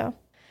him. Yeah.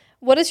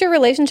 What is your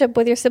relationship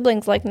with your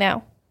siblings like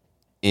now?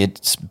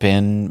 It's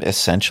been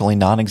essentially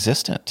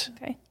non-existent.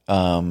 Okay.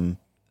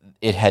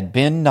 It had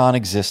been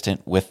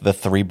non-existent with the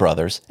 3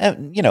 brothers,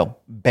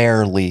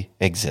 barely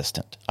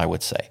existent, I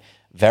would say.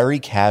 Very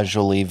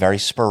casually, very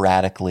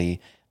sporadically,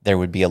 there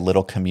would be a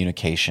little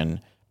communication,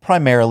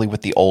 primarily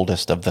with the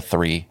oldest of the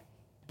 3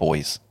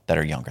 boys that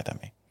are younger than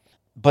me.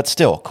 But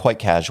still, quite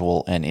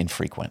casual and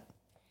infrequent.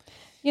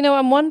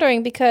 I'm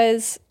wondering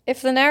because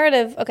if the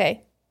narrative,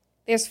 okay,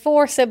 there's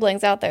 4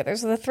 siblings out there.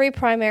 There's the 3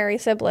 primary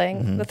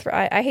siblings.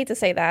 I hate to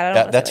say that. I don't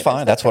wanna That's say like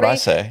fine. this. That's what I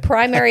say.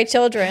 Primary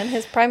children,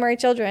 his primary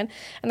children,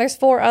 and there's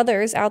 4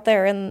 others out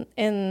there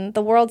in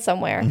the world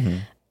somewhere.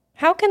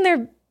 How can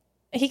there?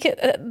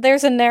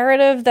 There's a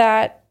narrative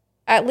that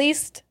at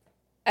least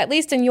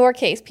in your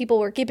case, people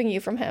were keeping you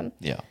from him.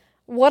 Yeah.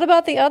 What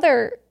about the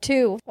other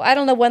 2? Well, I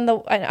don't know when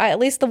at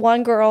least the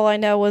one girl I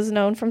know was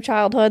known from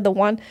childhood. The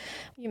one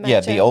you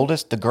mentioned. Yeah, the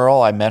oldest, the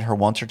girl, I met her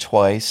once or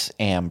twice,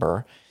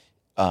 Amber.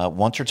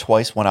 Once or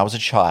twice when I was a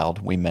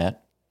child, we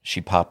met.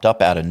 She popped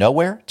up out of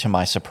nowhere, to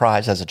my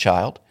surprise as a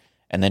child,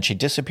 and then she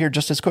disappeared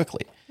just as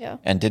quickly. Yeah.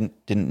 And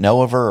didn't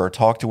know of her or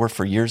talk to her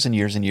for years and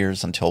years and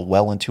years until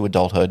well into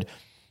adulthood,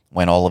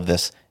 when all of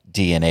this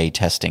DNA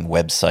testing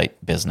website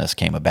business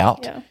came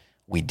about. Yeah.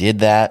 We did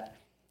that,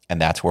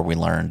 and that's where we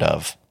learned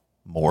of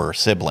more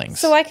siblings.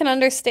 So I can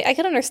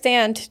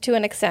understand to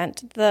an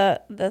extent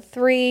the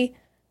 3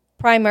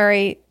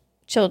 primary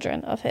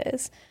children of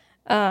his.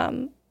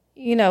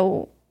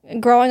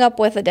 Growing up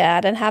with a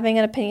dad and having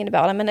an opinion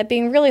about him, and it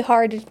being really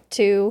hard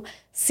to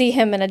see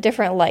him in a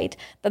different light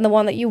than the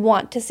one that you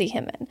want to see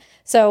him in.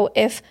 So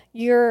if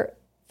your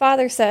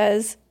father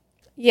says,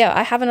 yeah,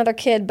 I have another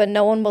kid, but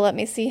no one will let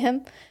me see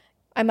him,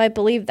 I might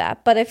believe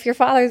that. But if your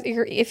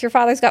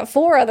father's got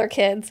 4 other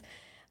kids,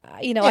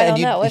 I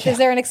don't know. Is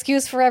there an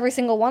excuse for every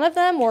single one of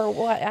them, or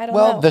what? I don't know.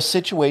 Well, the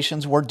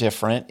situations were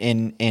different.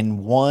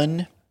 In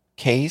one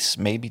case,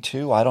 maybe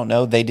 2, I don't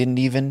know. They didn't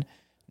even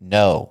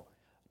know.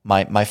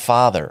 My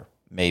father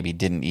maybe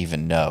didn't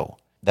even know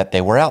that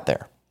they were out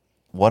there.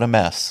 What a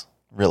mess.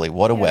 Really,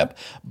 what a web.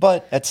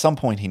 But at some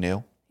point he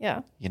knew.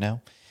 Yeah. you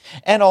know?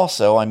 And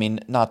also, I mean,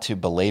 not to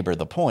belabor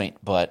the point,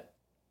 but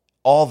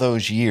all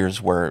those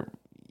years where,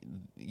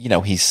 you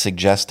know, he's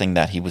suggesting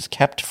that he was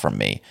kept from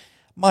me.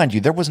 Mind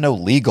you, there was no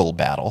legal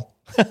battle.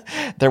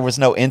 There was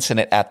no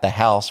incident at the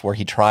house where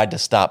he tried to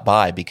stop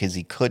by because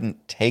he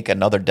couldn't take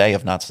another day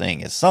of not seeing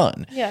his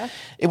son. Yeah.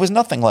 It was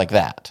nothing like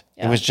that.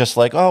 Yeah. It was just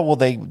like, oh, well,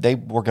 they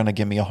were going to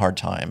give me a hard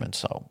time. And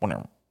so,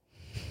 whatever,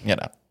 you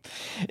know,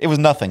 it was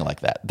nothing like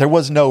that. There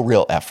was no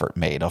real effort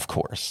made, of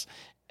course.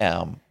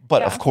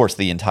 But of course,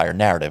 the entire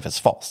narrative is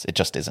false. It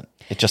just isn't.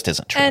 It just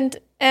isn't true.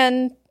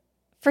 And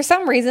for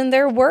some reason,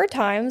 there were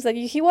times that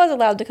he was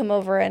allowed to come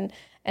over and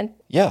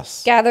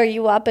yes, gather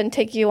you up and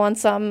take you on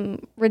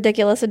some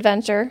ridiculous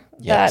adventure.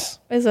 Yes.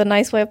 That is a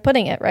nice way of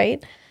putting it,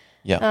 right?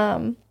 yeah,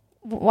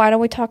 Why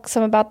don't we talk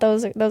some about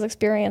those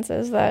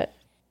experiences that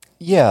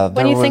yeah.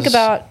 when you think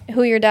about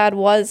who your dad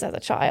was as a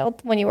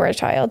child, when you were a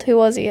child, who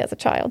was he as a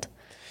child?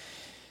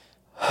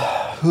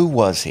 Who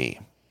was he?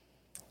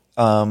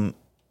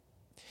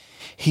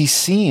 He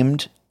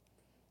seemed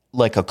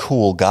like a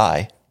cool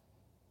guy,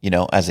 you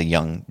know, as a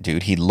young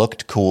dude. He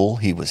looked cool.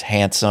 He was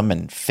handsome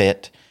and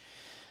fit.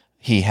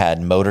 He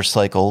had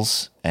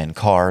motorcycles and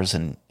cars,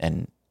 and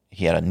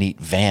he had a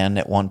neat van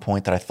at one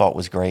point that I thought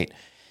was great.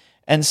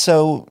 And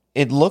so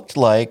it looked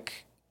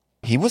like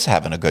he was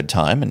having a good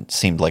time and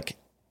seemed like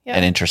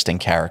an interesting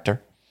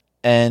character.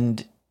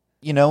 And,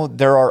 you know,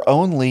 there's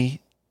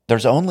only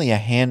a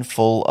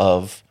handful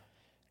of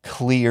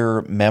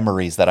clear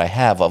memories that I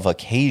have of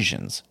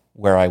occasions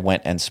where I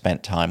went and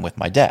spent time with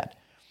my dad.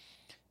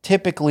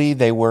 Typically,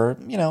 they were,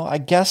 you know, I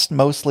guess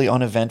mostly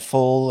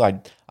uneventful.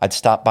 I'd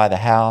stop by the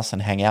house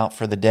and hang out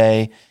for the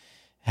day,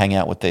 hang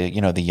out with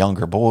the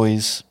younger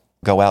boys,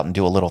 go out and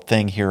do a little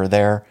thing here or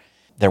there.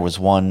 There was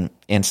one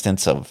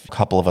instance of a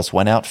couple of us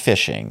went out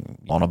fishing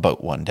on a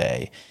boat one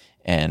day.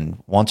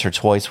 And once or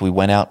twice we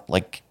went out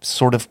like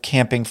sort of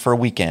camping for a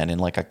weekend in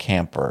like a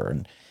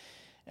camper.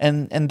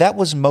 And that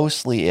was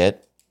mostly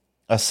it,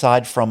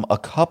 aside from a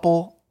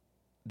couple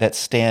that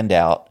stand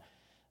out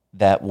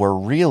that were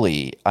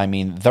really, I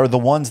mean, they're the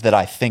ones that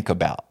I think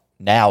about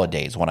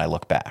nowadays when I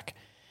look back.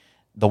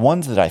 The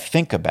ones that I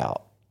think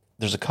about,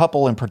 there's a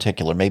couple in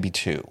particular, maybe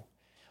two.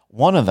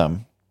 One of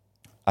them,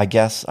 I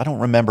guess, I don't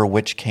remember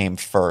which came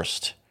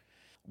first,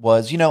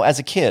 was, you know, as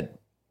a kid,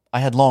 I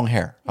had long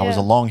hair. I was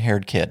a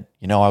long-haired kid.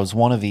 You know, I was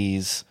one of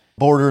these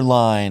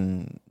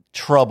borderline,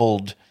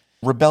 troubled,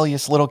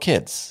 rebellious little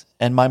kids.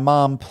 And my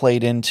mom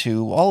played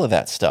into all of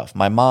that stuff.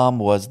 My mom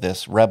was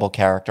this rebel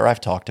character. I've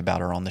talked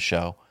about her on the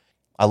show.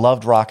 I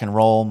loved rock and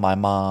roll. My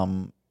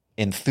mom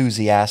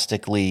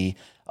enthusiastically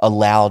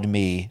allowed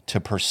me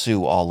to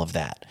pursue all of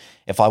that.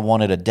 If I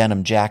wanted a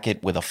denim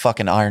jacket with a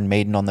fucking Iron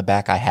Maiden on the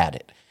back, I had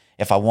it.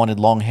 If I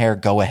wanted long hair,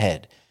 go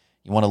ahead.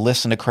 You want to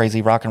listen to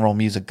crazy rock and roll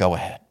music, go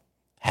ahead.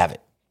 Have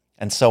it.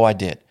 And so I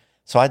did.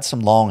 So I had some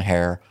long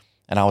hair,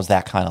 and I was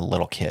that kind of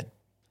little kid.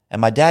 And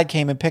my dad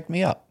came and picked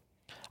me up.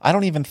 I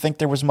don't even think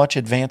there was much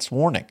advance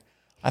warning.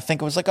 I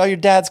think it was like, oh, your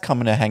dad's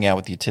coming to hang out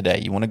with you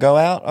today. You want to go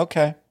out?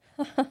 Okay.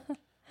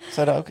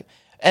 Said, okay.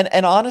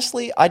 And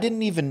honestly, I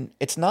didn't even,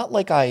 it's not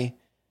like I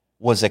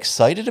was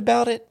excited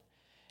about it.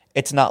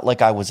 It's not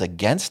like I was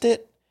against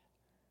it.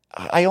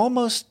 I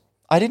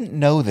didn't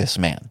know this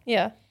man.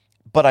 Yeah.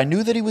 But I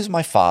knew that he was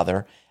my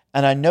father,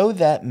 and I know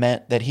that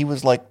meant that he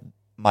was like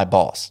my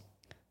boss.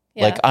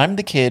 Yeah. Like, I'm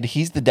the kid,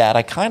 he's the dad.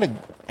 I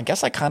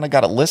guess I kind of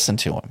got to listen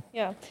to him.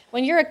 Yeah.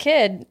 When you're a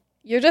kid,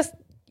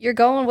 you're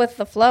going with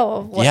the flow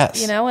of what,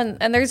 you know,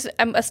 and there's,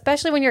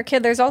 especially when you're a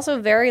kid, there's also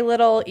very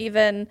little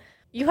even,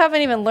 you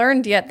haven't even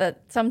learned yet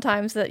that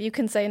sometimes that you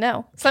can say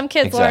no. Some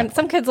kids learn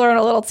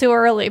a little too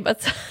early,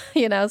 but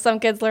you know, some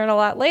kids learn a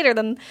lot later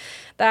than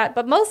that.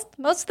 But most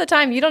of the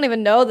time you don't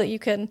even know that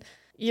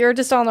you're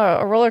just on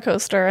a roller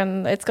coaster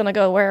and it's going to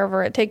go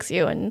wherever it takes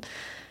you. And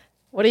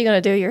what are you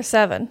going to do? You're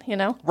 7, you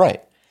know?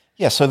 Right.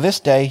 Yeah. So this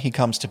day he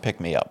comes to pick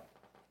me up,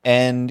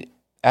 and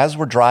as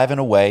we're driving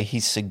away, he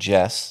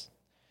suggests,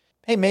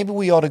 hey, maybe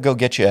we ought to go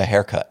get you a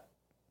haircut.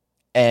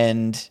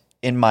 And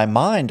in my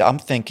mind, I'm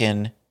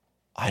thinking,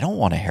 I don't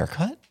want a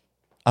haircut.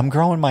 I'm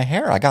growing my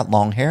hair. I got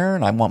long hair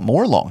and I want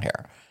more long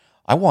hair.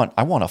 I want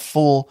a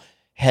full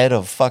head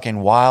of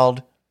fucking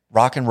wild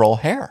rock and roll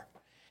hair.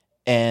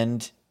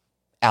 And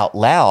out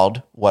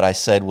loud, what I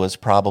said was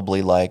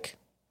probably like,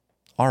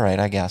 all right,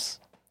 I guess.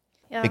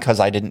 Yeah. Because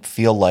I didn't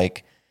feel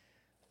like,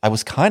 I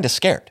was kind of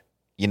scared,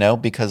 you know,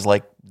 because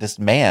like this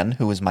man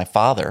who is my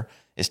father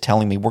is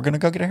telling me we're going to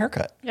go get a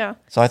haircut. Yeah.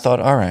 So I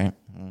thought, all right.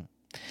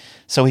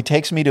 So he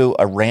takes me to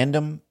a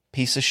random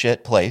piece of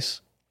shit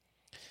place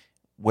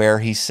where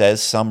he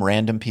says some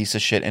random piece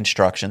of shit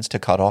instructions to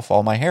cut off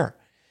all my hair.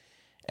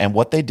 And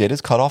what they did is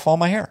cut off all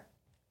my hair.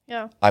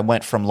 Yeah. I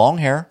went from long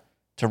hair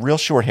to real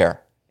short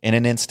hair in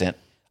an instant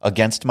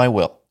against my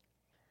will.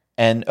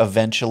 And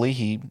eventually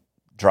he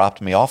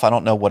dropped me off. I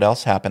don't know what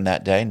else happened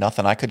that day.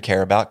 Nothing I could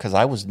care about because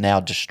I was now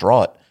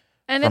distraught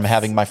from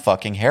having my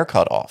fucking hair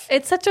cut off.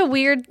 It's such a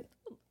weird,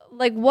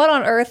 like, what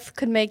on earth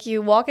could make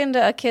you walk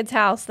into a kid's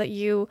house that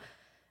you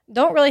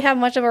don't really have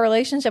much of a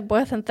relationship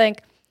with and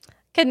think,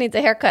 kid needs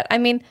a haircut? I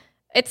mean,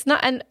 It's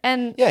not,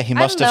 and Yeah, he I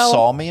must don't have know.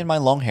 saw me in my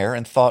long hair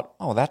and thought,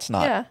 oh, that's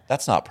Yeah.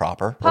 not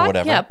proper or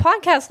whatever. Yeah,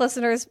 podcast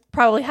listeners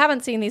probably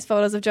haven't seen these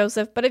photos of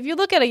Joseph, but if you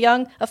look at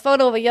a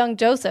photo of a young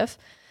Joseph,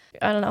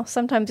 I don't know,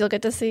 sometimes you'll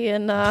get to see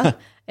in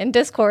in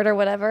Discord or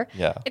whatever.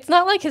 Yeah. It's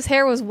not like his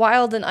hair was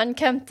wild and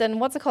unkempt and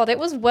what's it called? It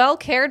was well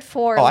cared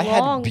for. Oh, I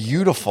long, had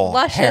beautiful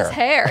luscious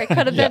hair. It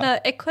could have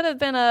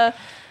been Yeah.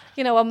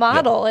 a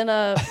model in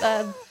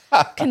a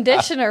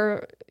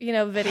conditioner,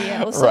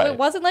 video. So Right. it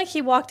wasn't like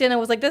he walked in and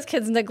was like, this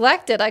kid's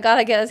neglected. I got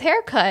to get his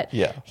hair cut.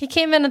 Yeah. He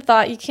came in and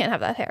thought, you can't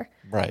have that hair.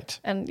 Right.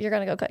 And you're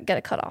going to go get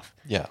it cut off.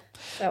 Yeah.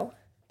 So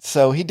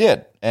So he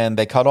did, and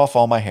they cut off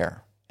all my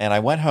hair. And I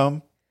went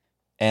home,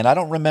 and I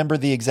don't remember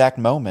the exact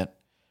moment,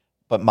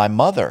 but my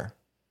mother,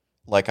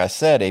 like I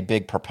said, a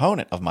big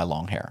proponent of my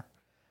long hair,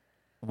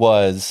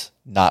 was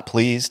not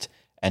pleased,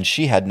 and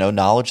she had no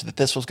knowledge that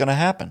this was going to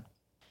happen.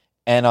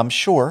 And I'm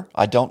sure,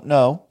 I don't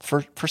know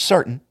for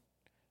certain,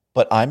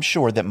 but I'm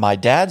sure that my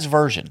dad's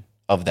version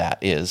of that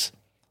is,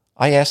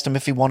 I asked him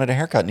if he wanted a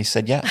haircut, and he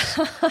said yes.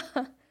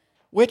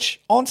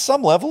 Which, on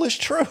some level, is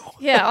true.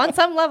 yeah, on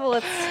some level,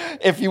 it's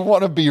If you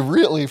want to be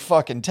really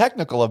fucking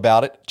technical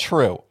about it,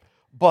 true.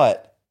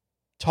 But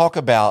talk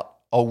about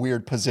a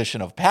weird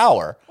position of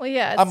power. well,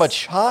 yeah. I'm a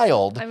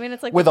child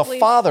it's like with the a police-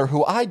 father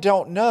who I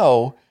don't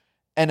know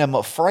and am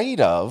afraid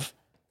of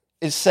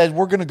is said,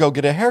 we're going to go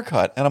get a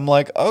haircut. And I'm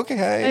like,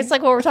 okay. It's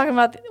like what we were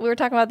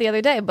talking about the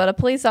other day. But a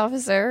police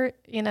officer,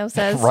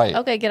 says, Right.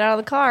 okay, get out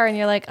of the car, and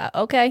you're like,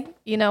 okay, it's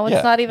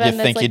Yeah. not even. You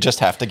think it's you like, just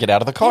have to get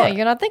out of the car. yeah,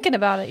 you're not thinking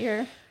about it.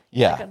 You're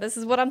Yeah. like, this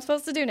is what I'm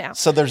supposed to do now.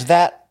 So there's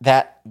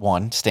that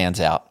one stands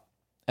out.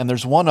 And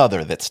there's one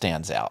other that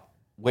stands out,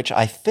 which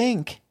I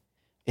think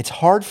it's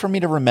hard for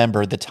me to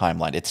remember the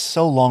timeline. It's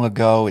so long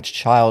ago. It's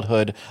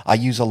childhood. I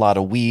use a lot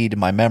of weed.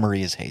 My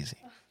memory is hazy.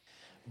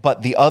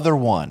 But the other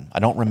one, I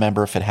don't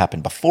remember if it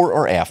happened before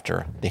or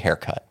after the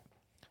haircut,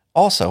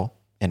 also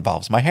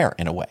involves my hair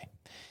in a way.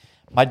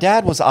 My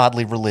dad was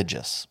oddly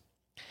religious.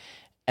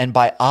 And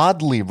by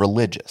oddly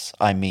religious,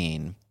 I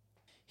mean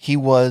he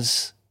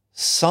was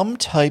some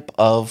type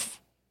of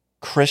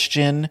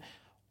Christian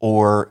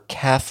or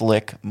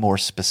Catholic more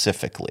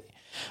specifically.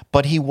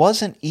 But he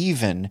wasn't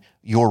even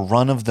your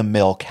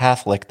run-of-the-mill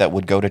Catholic that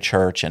would go to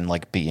church and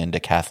be into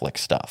Catholic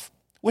stuff,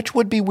 which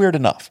would be weird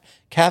enough.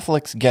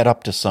 Catholics get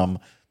up to some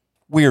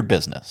weird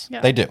business. Yeah.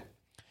 They do.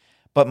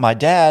 But my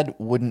dad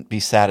wouldn't be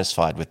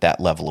satisfied with that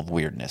level of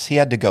weirdness. He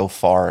had to go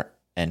far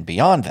and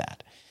beyond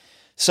that.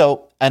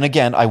 So, and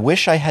again, I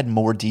wish I had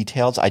more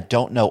details. I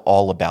don't know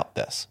all about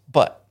this,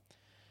 but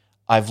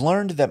I've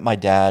learned that my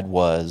dad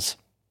was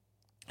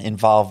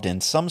involved in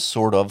some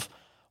sort of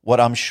what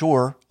I'm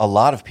sure a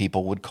lot of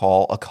people would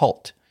call a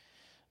cult.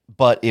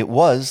 But it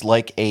was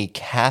like a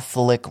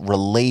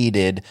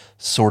Catholic-related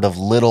sort of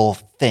little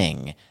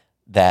thing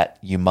that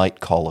you might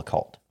call a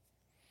cult.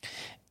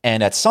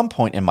 And at some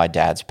point in my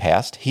dad's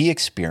past, he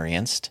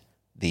experienced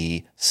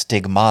the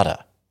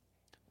stigmata,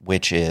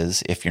 which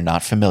is, if you're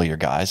not familiar,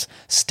 guys,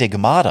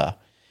 stigmata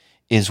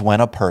is when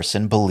a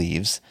person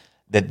believes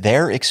that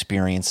they're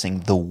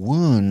experiencing the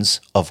wounds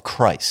of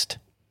Christ,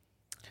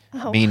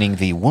 meaning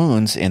the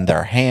wounds in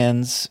their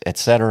hands,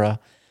 etc.,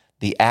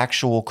 the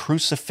actual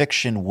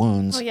crucifixion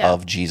wounds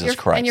of Jesus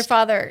Christ. And your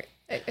father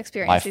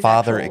experienced My these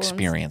father actual wounds.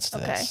 experienced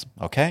Okay. this,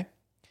 okay?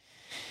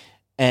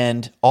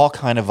 And all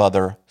kind of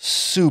other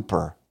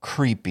super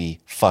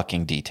creepy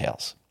fucking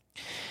details.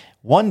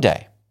 One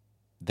day,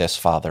 this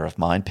father of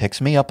mine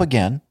picks me up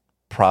again,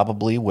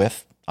 probably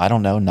with, I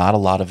don't know, not a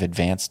lot of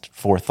advanced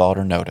forethought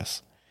or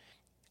notice.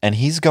 And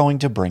he's going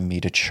to bring me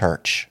to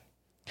church.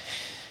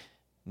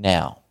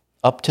 Now,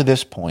 up to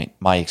this point,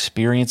 my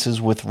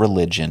experiences with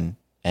religion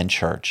and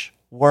church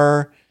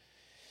were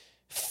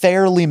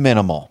fairly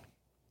minimal.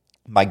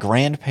 My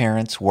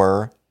grandparents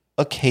were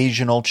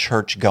occasional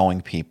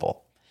church-going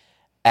people.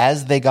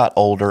 As they got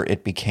older,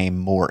 it became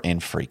more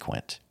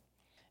infrequent.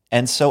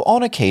 And so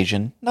on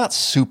occasion, not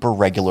super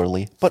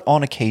regularly, but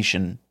on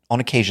occasion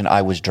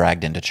I was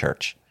dragged into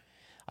church.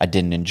 I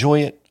didn't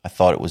enjoy it. I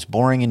thought it was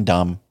boring and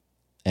dumb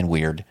and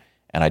weird,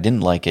 and I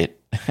didn't like it,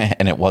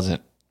 and it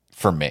wasn't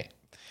for me.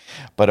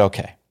 But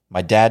okay,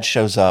 my dad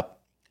shows up,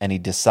 and he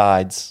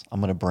decides, I'm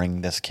going to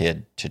bring this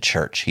kid to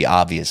church. He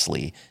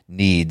obviously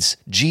needs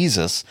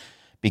Jesus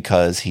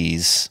because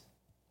he's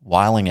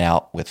wiling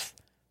out with,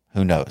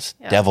 who knows,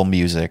 devil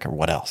music or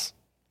what else.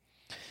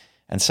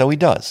 And so he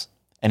does.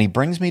 And he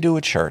brings me to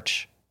a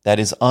church that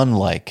is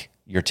unlike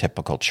your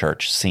typical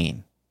church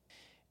scene.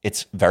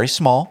 It's very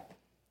small.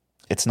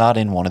 It's not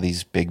in one of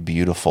these big,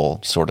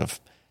 beautiful sort of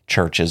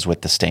churches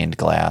with the stained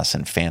glass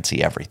and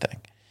fancy everything.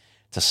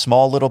 It's a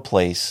small little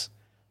place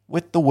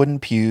with the wooden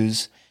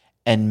pews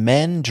and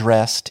men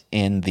dressed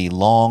in the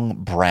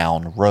long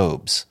brown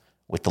robes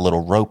with the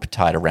little rope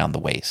tied around the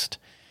waist.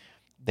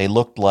 They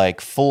looked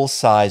like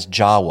full-size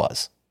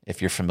Jawas,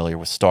 if you're familiar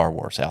with Star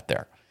Wars out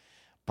there.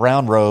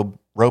 Brown robe,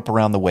 rope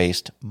around the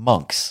waist,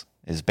 monks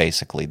is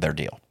basically their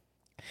deal.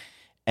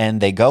 And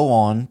they go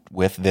on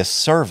with this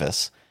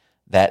service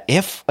that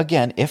if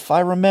I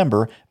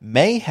remember,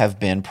 may have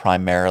been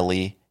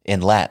primarily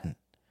in Latin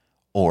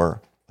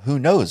or who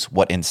knows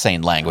what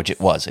insane language it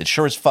was. It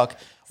sure as fuck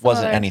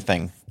wasn't other-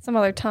 anything. Some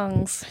other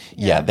tongues.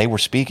 Yeah, they were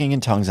speaking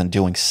in tongues and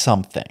doing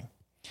something.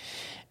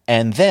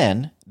 And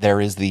then there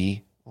is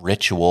the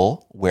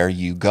ritual where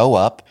you go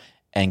up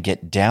and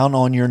get down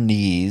on your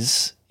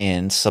knees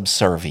in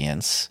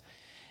subservience,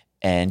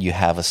 and you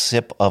have a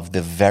sip of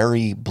the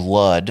very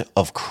blood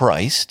of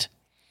Christ,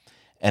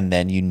 and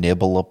then you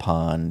nibble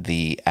upon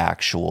the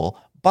actual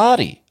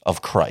body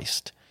of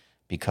Christ,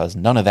 because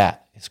none of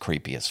that is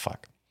creepy as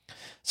fuck.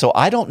 So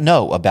I don't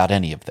know about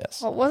any of this.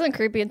 Well, it wasn't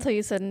creepy until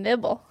you said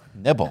nibble.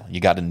 Nibble. You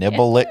got to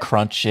nibble it,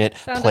 crunch it,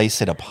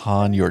 place it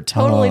upon your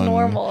tongue. Totally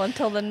normal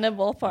until the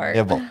nibble part.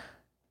 Nibble.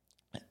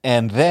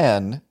 And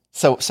then,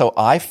 so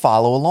I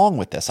follow along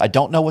with this. I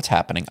don't know what's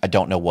happening. I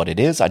don't know what it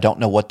is. I don't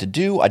know what to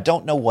do. I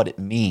don't know what it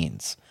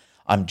means.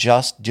 I'm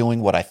just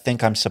doing what I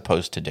think I'm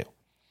supposed to do.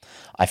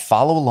 I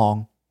follow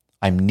along.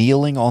 I'm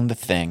kneeling on the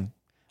thing.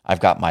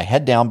 I've got my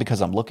head down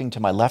because I'm looking to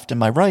my left and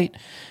my right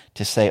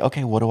to say,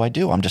 okay, what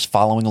do? I'm just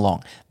following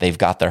along. They've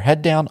got their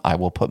head down. I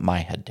will put my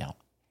head down.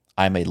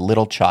 I'm a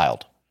little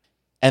child.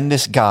 And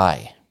this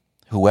guy,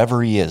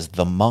 whoever he is,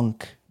 the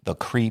monk, the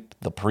creep,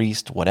 the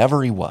priest,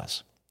 whatever he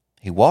was,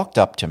 he walked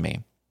up to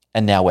me.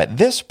 And now at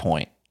this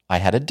point, I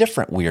had a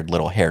different weird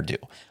little hairdo.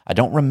 I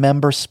don't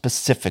remember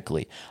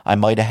specifically. I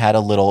might have had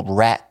a little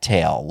rat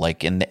tail,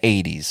 like in the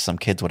 80s. Some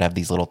kids would have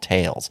these little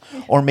tails.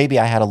 Or maybe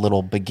I had a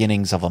little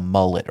beginnings of a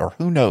mullet, or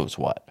who knows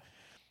what.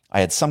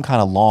 I had some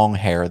kind of long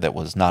hair that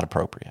was not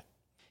appropriate.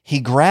 He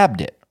grabbed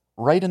it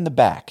right in the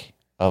back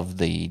of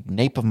the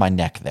nape of my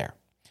neck there.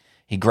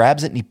 He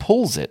grabs it and he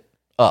pulls it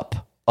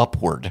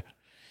upward,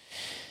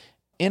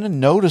 in a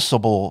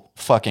noticeable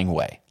fucking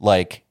way.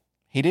 Like,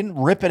 he didn't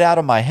rip it out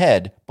of my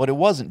head, but it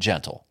wasn't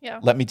gentle. Yeah.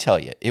 Let me tell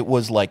you. It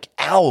was like,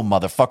 ow,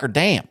 motherfucker,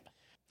 damn.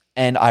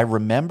 And I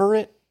remember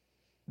it.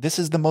 This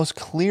is the most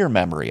clear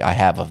memory I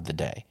have of the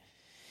day.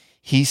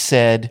 He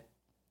said,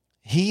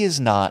 he is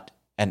not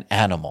an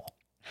animal.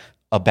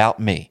 About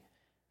me.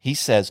 He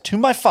says to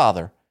my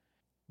father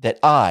that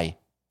I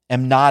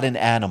am not an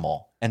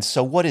animal. And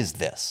so what is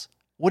this?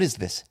 What is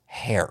this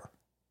hair?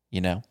 You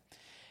know?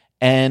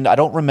 And I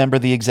don't remember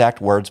the exact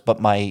words,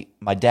 but my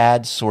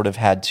dad sort of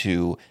had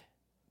to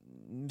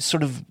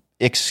sort of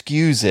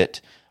excuse it,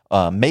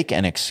 make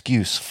an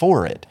excuse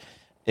for it,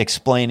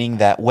 explaining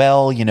that,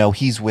 well, you know,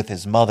 he's with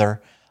his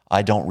mother.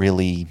 I don't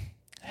really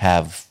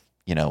have,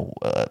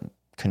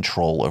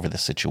 control over the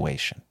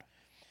situation.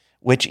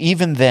 Which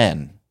even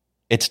then,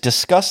 it's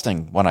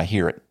disgusting when I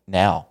hear it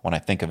now, when I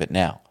think of it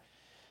now.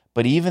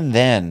 But even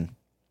then,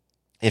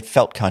 it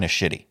felt kind of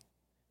shitty.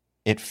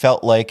 It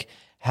felt like,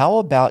 how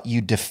about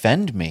you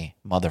defend me,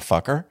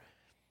 motherfucker?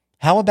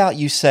 How about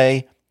you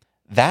say,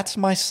 that's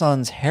my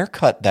son's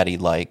haircut that he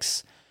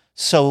likes,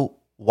 so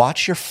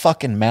watch your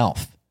fucking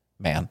mouth,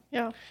 man.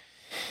 Yeah.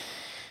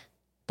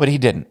 But he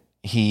didn't.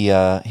 He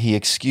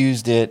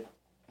excused it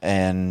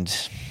and,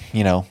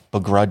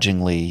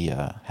 begrudgingly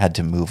had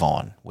to move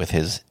on with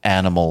his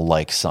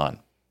animal-like son.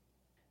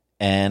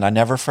 And I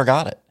never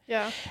forgot it.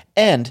 Yeah.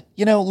 And,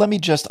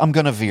 I'm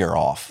going to veer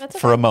off That's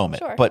for a okay.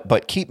 moment, Sure.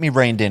 but keep me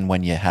reined in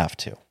when you have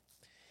to.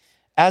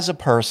 As a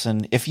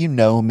person, if you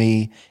know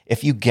me,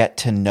 if you get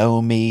to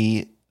know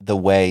me the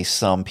way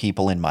some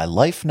people in my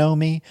life know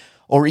me,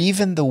 or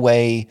even the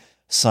way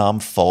some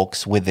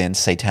folks within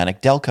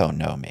Satanic Delco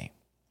know me,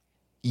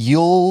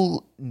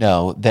 you'll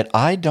know that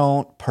I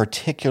don't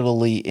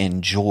particularly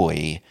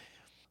enjoy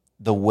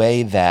the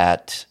way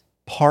that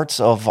parts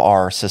of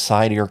our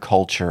society or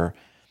culture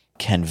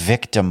can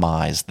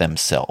victimize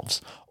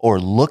themselves or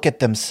look at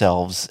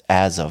themselves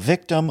as a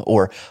victim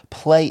or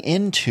play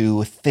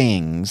into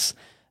things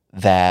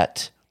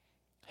that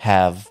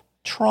have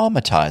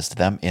traumatized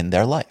them in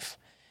their life.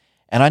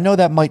 And I know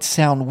that might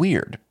sound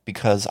weird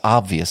because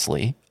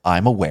obviously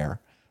I'm aware,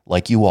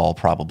 like you all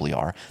probably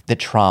are, that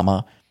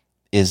trauma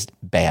is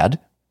bad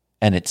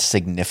and it's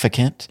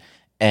significant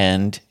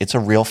and it's a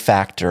real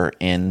factor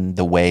in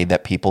the way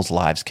that people's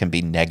lives can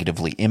be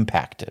negatively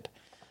impacted.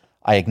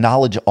 I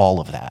acknowledge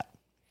all of that.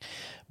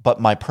 But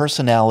my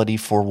personality,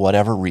 for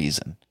whatever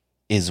reason,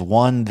 is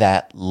one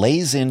that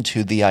lays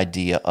into the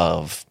idea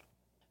of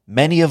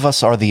many of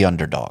us are the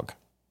underdog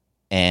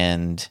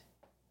and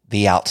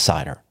the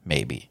outsider,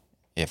 maybe,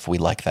 if we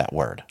like that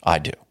word. I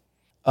do.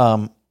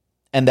 And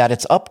that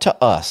it's up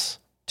to us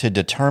to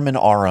determine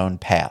our own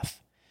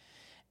path.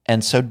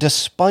 And so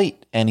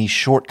despite any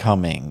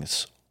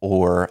shortcomings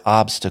or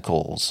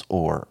obstacles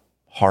or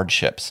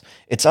hardships,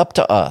 it's up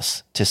to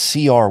us to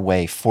see our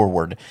way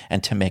forward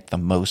and to make the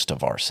most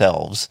of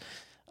ourselves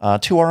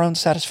to our own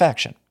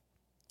satisfaction.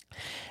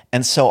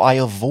 And so I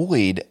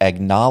avoid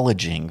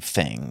acknowledging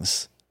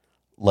things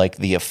like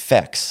the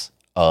effects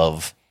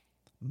of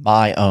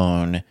my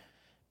own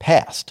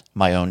past,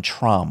 my own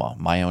trauma,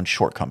 my own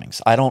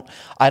shortcomings. I don't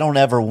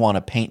ever want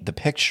to paint the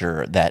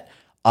picture that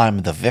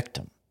I'm the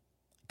victim.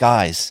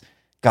 Guys,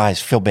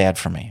 feel bad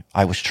for me.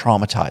 I was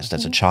traumatized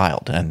as a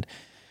child and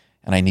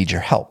I need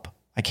your help.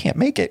 I can't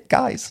make it,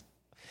 guys.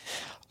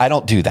 I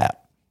don't do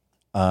that.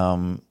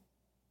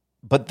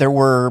 But there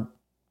were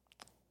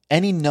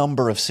any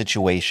number of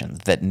situations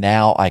that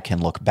now I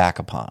can look back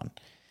upon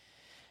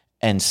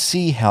and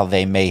see how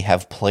they may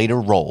have played a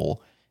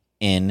role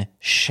in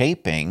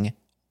shaping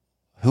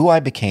who I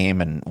became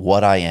and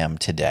what I am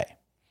today.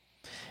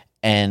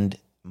 And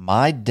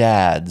my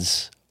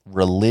dad's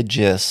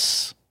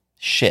religious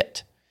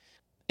shit,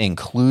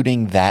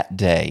 including that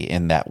day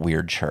in that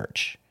weird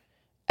church,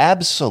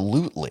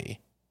 absolutely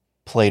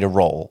played a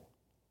role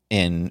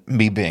in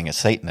me being a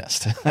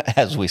Satanist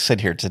as we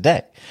sit here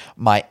today.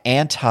 My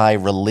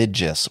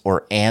anti-religious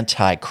or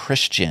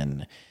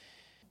anti-Christian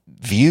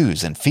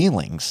views and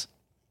feelings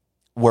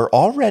were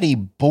already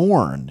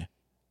born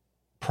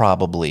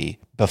probably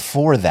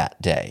before that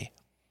day.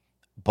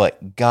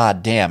 But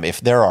goddamn,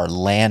 if there are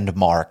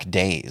landmark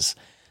days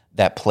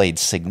that played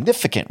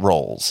significant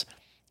roles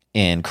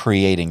in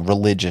creating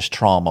religious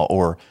trauma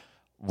or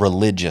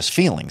religious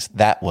feelings,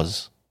 that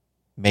was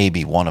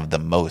maybe one of the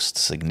most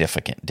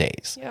significant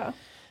days. Yeah.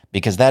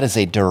 Because that is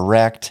a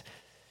directly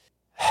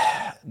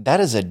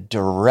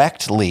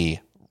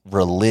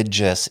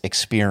religious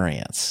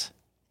experience.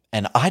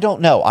 And I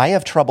don't know, I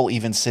have trouble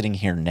even sitting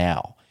here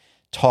now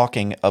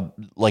talking,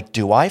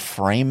 do I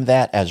frame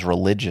that as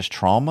religious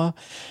trauma?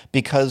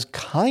 Because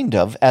kind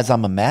of, as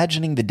I'm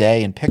imagining the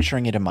day and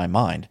picturing it in my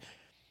mind,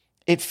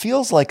 it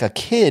feels like a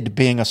kid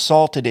being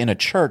assaulted in a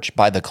church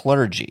by the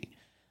clergy.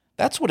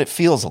 That's what it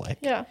feels like.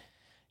 Yeah.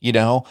 You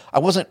know, I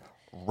wasn't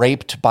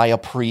raped by a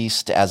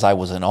priest as I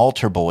was an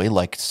altar boy,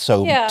 like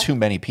too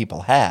many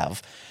people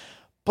have.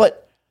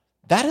 But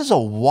that is a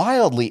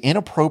wildly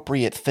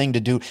inappropriate thing to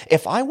do.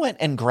 If I went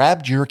and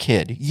grabbed your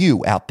kid,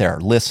 you out there,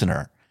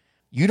 listener,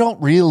 you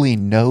don't really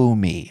know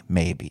me,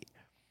 maybe.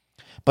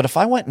 But if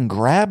I went and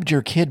grabbed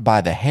your kid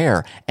by the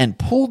hair and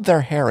pulled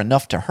their hair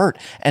enough to hurt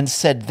and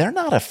said, they're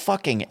not a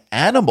fucking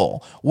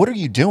animal, what are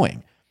you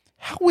doing?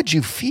 How would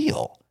you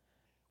feel?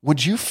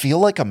 Would you feel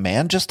like a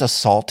man just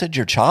assaulted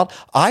your child?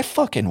 I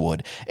fucking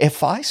would.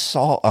 If I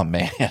saw a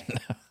man,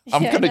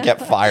 I'm going to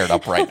get fired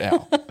up right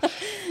now.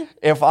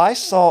 If I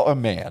saw a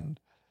man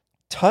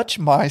touch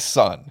my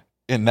son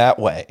in that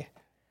way,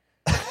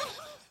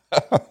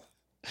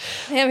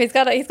 Damn, he's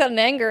got an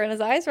anger in his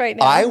eyes right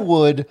now. I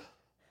would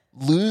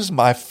lose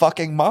my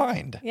fucking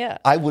mind. Yeah.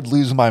 I would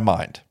lose my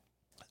mind.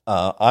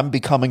 I'm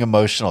becoming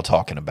emotional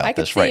talking about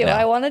this right now.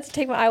 I wanted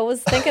to I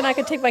was thinking I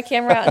could take my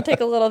camera out and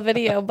take a little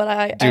video, but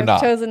I've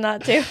chosen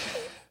not to.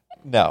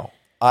 No,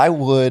 I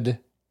would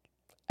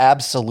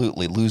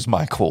absolutely lose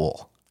my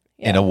cool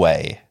in a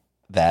way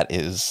that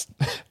is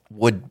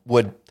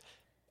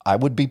I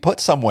would be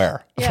put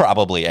somewhere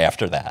probably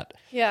after that.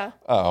 Yeah.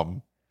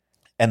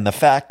 And the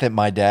fact that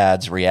my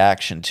dad's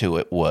reaction to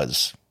it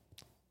was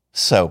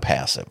so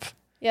passive,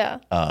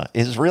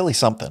 is really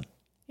something.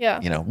 Yeah.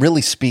 You know,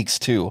 really speaks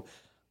to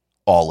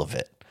all of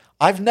it.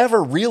 I've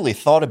never really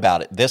thought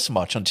about it this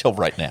much until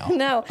right now.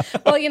 No.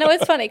 Well, you know,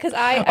 it's funny because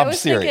I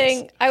was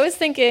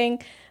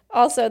thinking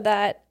also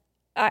that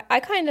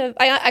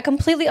I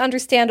completely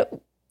understand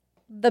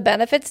the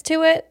benefits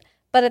to it,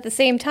 but at the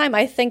same time,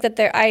 I think that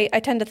I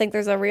tend to think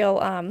there's a real,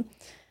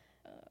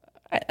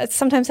 I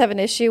sometimes have an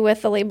issue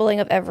with the labeling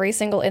of every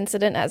single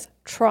incident as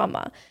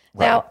trauma.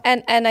 Right. Now,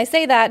 and I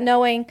say that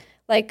knowing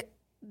like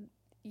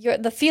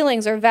the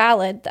feelings are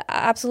valid,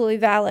 absolutely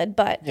valid,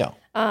 but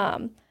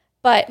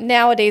but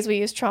nowadays we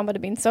use trauma to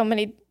mean so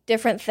many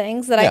different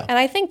things that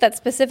I think that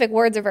specific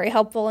words are very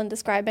helpful in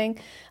describing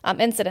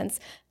incidents.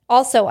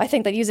 Also, I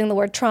think that using the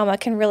word trauma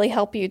can really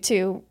help you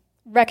to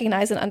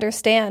recognize and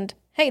understand,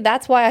 hey,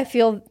 that's why I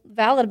feel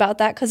valid about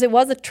that, because it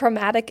was a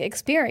traumatic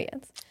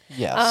experience.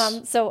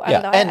 Yes. So I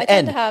don't know. I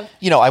tend to have,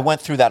 you know, I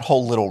went through that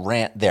whole little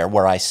rant there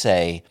where I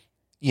say,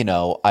 you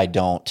know, I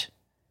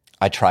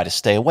try to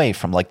stay away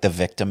from like the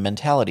victim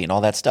mentality and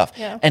all that stuff.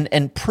 Yeah.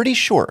 And pretty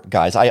sure,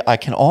 guys, I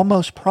can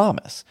almost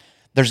promise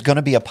there's going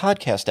to be a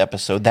podcast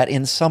episode that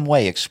in some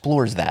way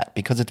explores that,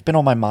 because it's been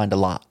on my mind a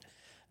lot.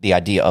 The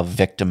idea of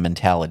victim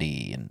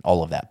mentality and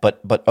all of that.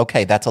 But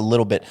okay, that's a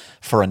little bit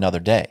for another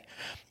day.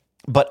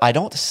 But I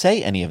don't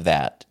say any of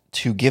that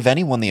to give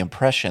anyone the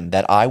impression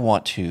that I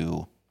want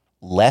to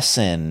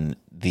lessen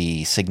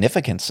the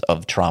significance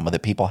of trauma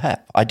that people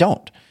have. I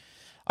don't.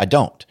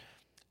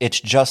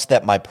 It's just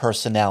that my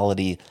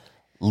personality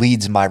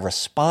leads my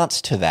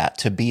response to that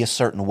to be a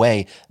certain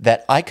way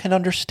that I can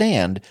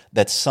understand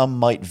that some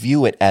might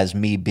view it as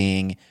me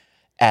being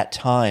at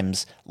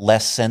times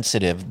less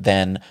sensitive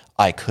than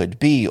I could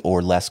be,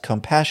 or less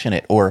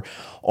compassionate, or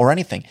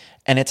anything.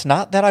 And it's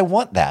not that I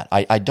want that.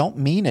 I don't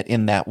mean it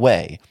in that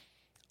way.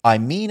 I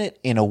mean it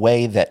in a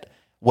way that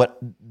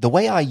the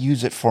way I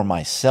use it for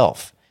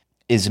myself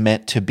is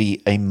meant to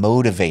be a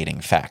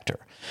motivating factor.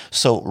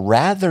 So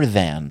rather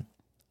than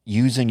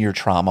using your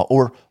trauma,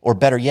 or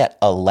better yet,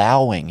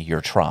 allowing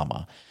your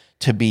trauma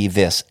to be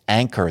this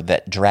anchor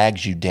that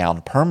drags you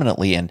down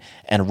permanently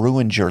and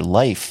ruins your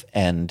life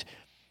and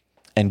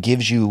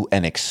gives you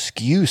an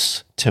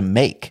excuse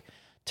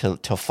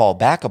to fall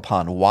back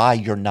upon why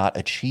you're not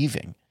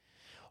achieving.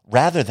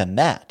 Rather than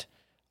that,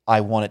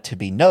 I want it to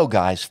be, no,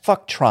 guys,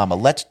 fuck trauma.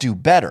 Let's do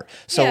better.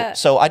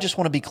 So I just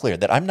want to be clear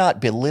that I'm not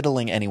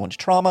belittling anyone's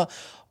trauma.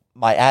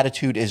 my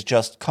attitude is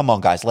just, come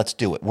on, guys, let's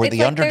do it. We're It's the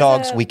like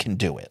underdogs. We can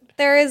do it.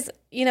 There is,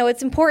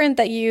 it's important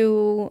that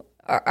you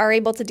are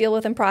able to deal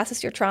with and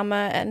process your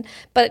trauma,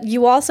 but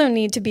you also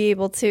need to be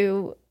able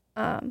to,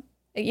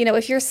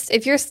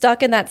 if you're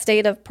stuck in that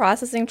state of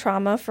processing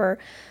trauma for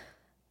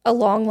a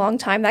long, long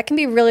time, that can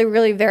be really,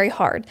 really very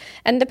hard.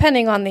 And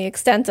depending on the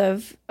extent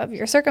of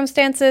your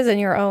circumstances and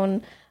your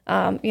own,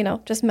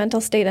 just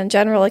mental state in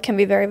general, it can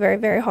be very, very,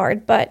 very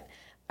hard. But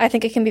I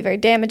think it can be very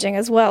damaging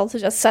as well to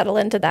just settle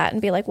into that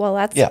and be like, well,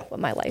 that's what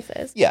my life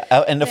is. Yeah.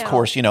 And of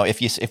course,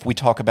 if we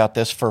talk about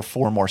this for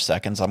 4 more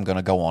seconds, I'm going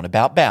to go on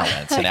about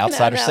balance and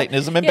outsider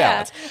Satanism and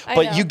balance.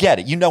 But you get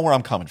it. You know where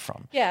I'm coming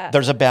from. Yeah.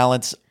 There's a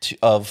balance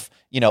of,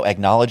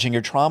 acknowledging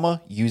your trauma,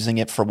 using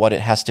it for what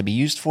it has to be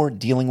used for,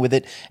 dealing with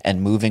it,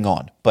 and moving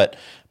on. But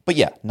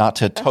yeah, not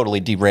to totally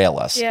derail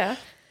us. Yeah.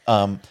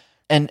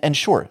 And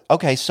sure.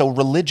 Okay. So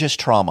religious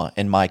trauma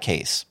in my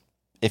case,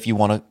 if you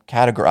want to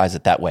categorize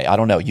it that way. I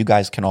don't know. You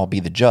guys can all be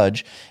the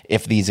judge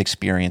if these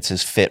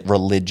experiences fit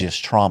religious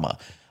trauma.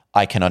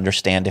 I can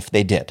understand if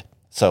they did.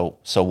 So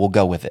we'll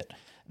go with it.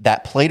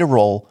 That played a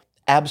role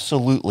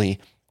absolutely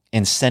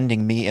in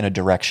sending me in a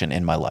direction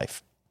in my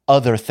life.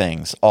 Other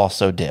things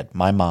also did.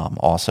 My mom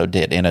also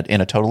did in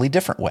a totally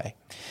different way.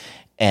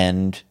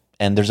 And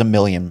there's a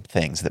million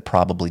things that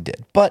probably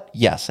did. But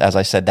yes, as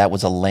I said, that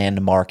was a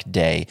landmark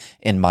day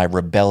in my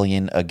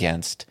rebellion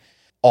against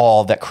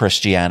all that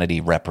Christianity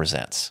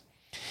represents.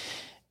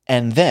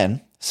 And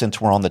then,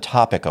 since we're on the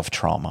topic of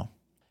trauma,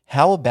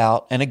 how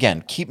about, and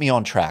again, keep me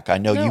on track. I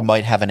know you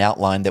might have an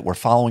outline that we're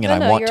following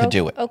and I want to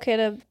do it. Okay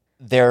to.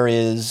 There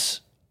is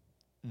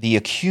the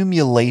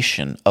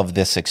accumulation of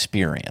this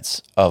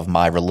experience of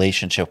my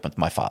relationship with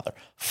my father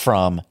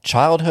from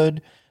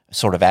childhood,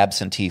 sort of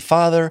absentee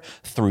father,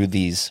 through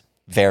these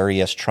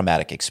various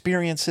traumatic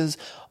experiences,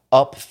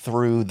 up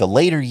through the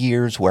later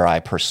years where I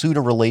pursued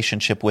a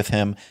relationship with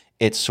him.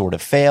 It sort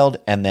of failed,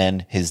 and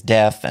then his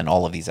death and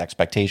all of these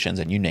expectations,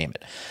 and you name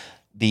it.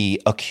 The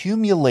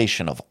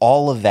accumulation of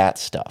all of that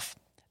stuff.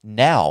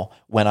 Now,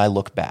 when I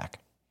look back,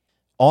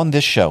 on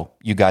this show,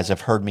 you guys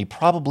have heard me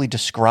probably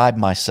describe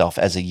myself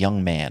as a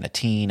young man, a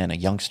teen and a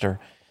youngster,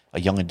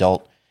 a young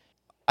adult.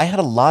 I had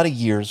a lot of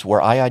years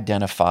where I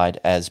identified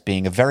as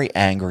being a very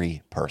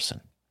angry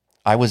person.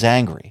 I was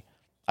angry.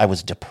 I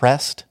was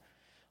depressed.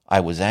 I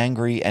was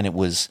angry, and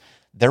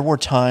there were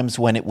times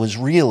when it was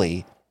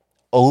really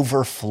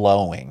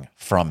overflowing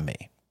from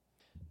me.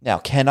 Now,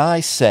 can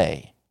I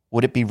say,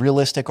 would it be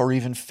realistic or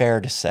even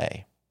fair to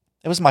say,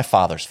 it was my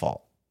father's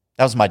fault?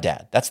 That was my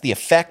dad. That's the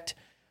effect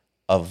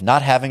of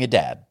not having a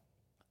dad.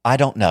 I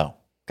don't know,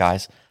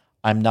 guys.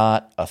 I'm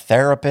not a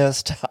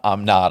therapist.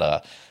 I'm not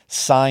a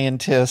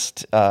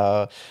scientist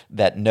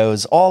that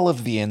knows all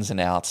of the ins and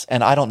outs,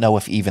 and I don't know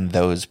if even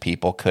those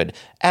people could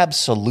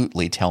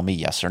absolutely tell me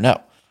yes or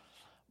no.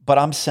 But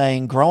I'm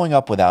saying growing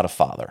up without a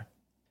father,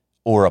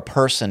 or a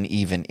person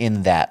even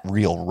in that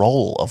real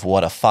role of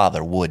what a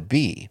father would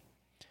be,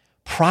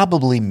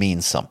 probably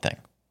means something.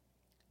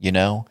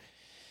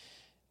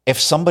 If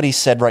somebody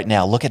said right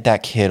now, look at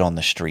that kid on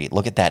the street,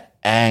 look at that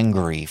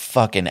angry,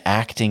 fucking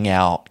acting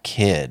out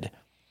kid,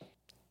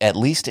 at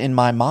least in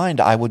my mind,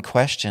 I would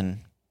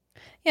question,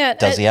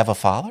 does he have a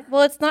father?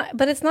 Well, it's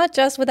not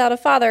just without a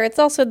father. It's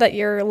also that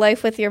your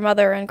life with your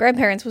mother and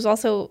grandparents was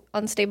also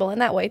unstable in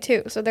that way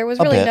too. So there was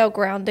really no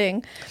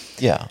grounding.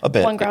 Yeah, a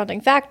bit. One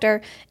grounding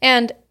factor.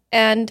 And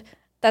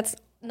that's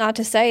not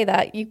to say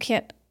that you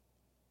can't,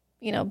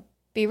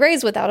 be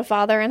raised without a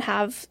father and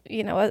have,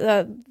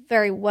 a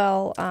very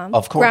well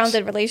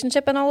grounded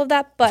relationship and all of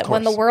that. But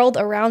when the world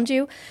around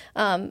you,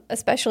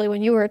 especially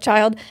when you were a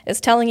child, is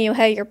telling you,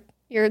 hey,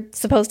 you're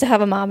supposed to have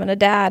a mom and a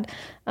dad.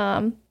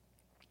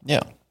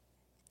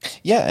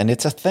 Yeah, and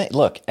it's a thing.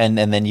 Look, and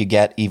then you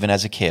get, even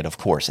as a kid, of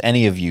course,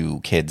 any of you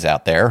kids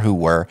out there who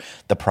were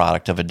the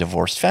product of a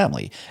divorced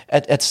family,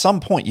 at some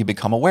point you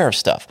become aware of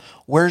stuff.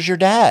 Where's your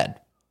dad?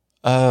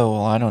 Oh,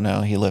 well, I don't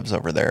know. He lives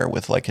over there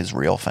with like his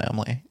real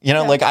family.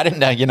 I didn't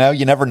know,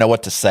 you never know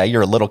what to say.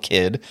 You're a little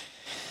kid.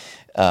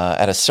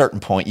 At a certain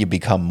point, you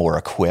become more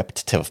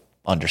equipped to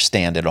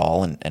understand it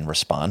all and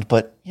respond.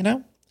 But,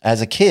 as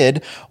a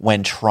kid,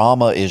 when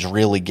trauma is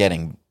really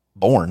getting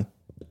born,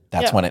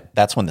 that's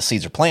when the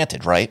seeds are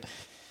planted, right?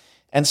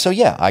 And so,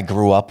 yeah, I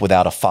grew up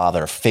without a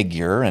father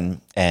figure,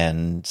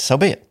 and so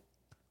be it.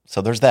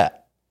 So there's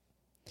that.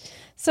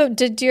 So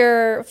did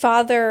your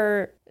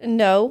father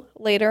know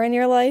later in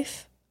your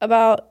life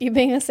about you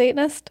being a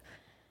Satanist?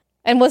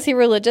 And was he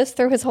religious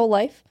through his whole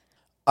life?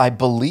 I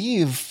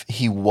believe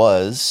he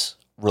was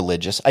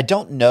religious. I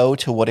don't know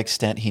to what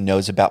extent he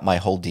knows about my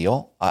whole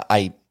deal.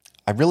 I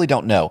really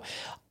don't know.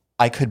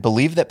 I could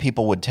believe that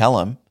people would tell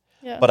him,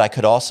 but I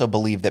could also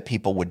believe that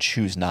people would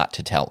choose not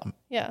to tell him.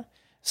 Yeah.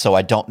 So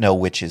I don't know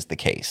which is the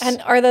case.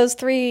 And are those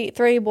three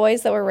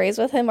boys that were raised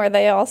with him, are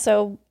they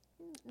also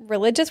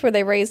religious? Were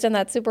they raised in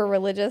that super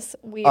religious,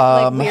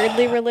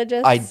 weirdly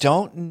religious? I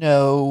don't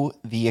know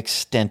the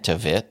extent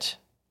of it.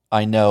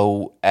 I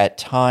know at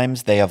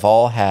times they have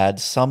all had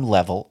some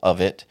level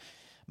of it.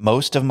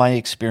 Most of my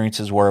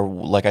experiences were,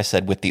 like I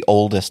said, with the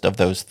oldest of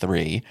those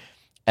three.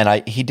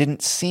 And he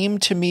didn't seem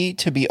to me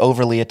to be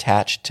overly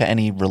attached to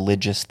any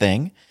religious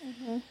thing.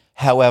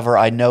 However,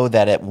 I know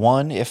that at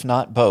one, if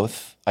not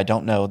both, I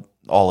don't know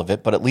all of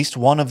it, but at least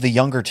one of the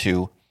younger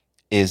two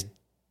is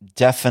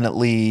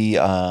definitely,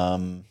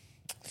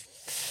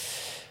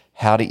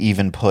 how to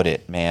even put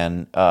it,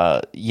 man.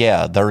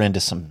 Yeah, they're into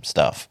some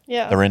stuff.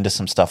 Yeah. They're into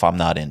some stuff I'm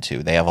not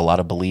into. They have a lot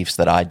of beliefs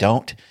that I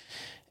don't,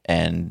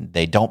 and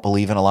they don't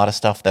believe in a lot of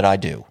stuff that I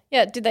do.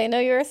 Yeah. Do they know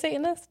you're a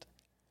Satanist?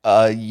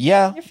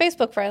 Yeah. You're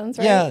Facebook friends,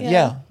 right?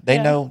 Yeah. They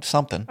know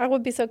something.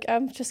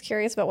 I'm just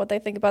curious about what they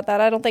think about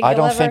that. I don't think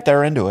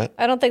they're into it.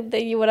 I don't think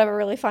that you would ever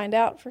really find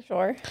out for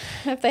sure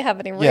if they have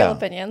any real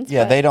opinions.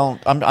 Yeah, but. they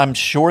don't. I'm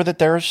sure that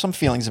there are some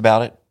feelings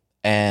about it,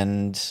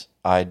 and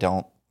I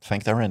don't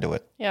think they're into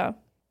it. Yeah.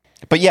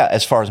 But yeah,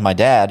 as far as my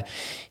dad,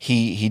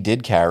 he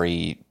did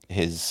carry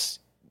he's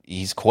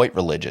quite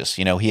religious.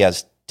 You know, he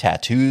has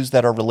tattoos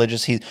that are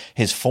religious.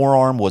 His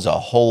forearm was a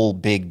whole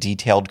big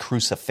detailed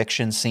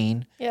crucifixion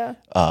scene. Yeah.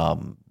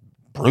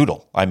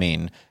 Brutal. I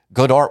mean,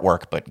 good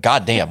artwork, but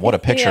goddamn, what a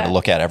picture to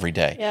look at every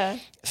day. Yeah.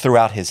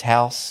 Throughout his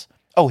house.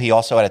 Oh, he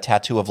also had a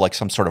tattoo of like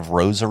some sort of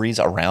rosaries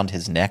around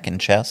his neck and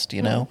chest,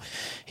 you know?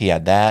 He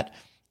had that.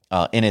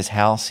 In his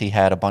house, he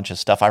had a bunch of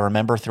stuff. I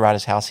remember throughout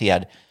his house, he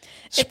had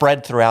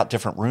spread throughout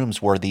different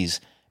rooms were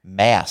these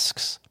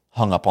masks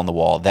hung up on the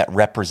wall that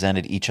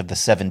represented each of the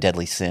 7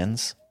 deadly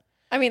sins.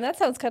 I mean, that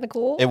sounds kind of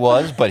cool. It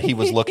was, but he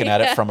was looking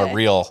at it from a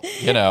real,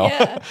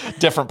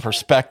 different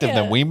perspective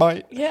than we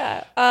might.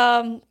 Yeah.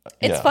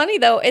 It's funny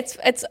though. It's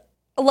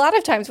a lot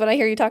of times when I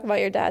hear you talk about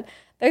your dad,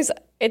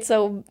 it's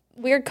a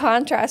weird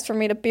contrast for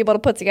me to be able to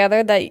put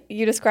together that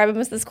you describe him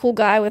as this cool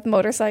guy with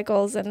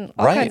motorcycles and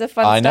all kinds of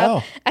fun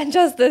stuff. And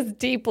just this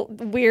deep,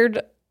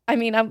 weird,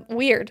 I'm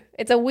weird.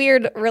 It's a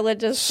weird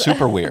religious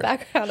super weird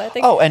background, I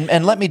think. Oh,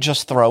 and let me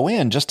just throw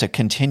in, just to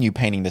continue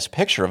painting this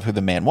picture of who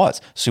the man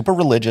was. Super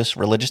religious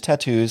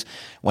tattoos.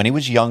 When he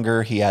was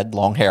younger, he had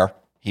long hair.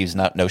 He's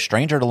no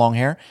stranger to long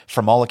hair.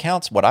 From all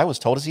accounts, what I was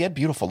told is he had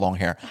beautiful long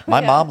hair. My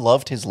mom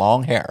loved his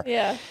long hair.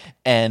 Yeah.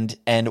 And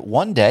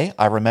one day,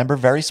 I remember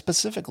very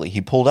specifically,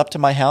 he pulled up to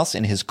my house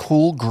in his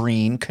cool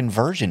green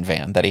conversion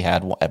van that he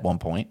had at one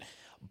point,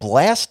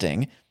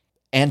 blasting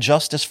 "And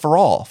Justice for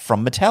All"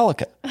 from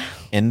Metallica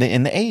in the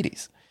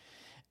 80s.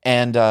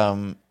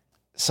 And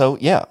so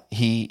yeah,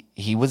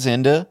 he was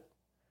into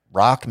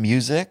rock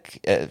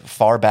music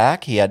far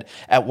back. He had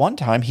at one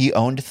time he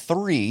owned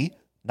 3,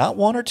 not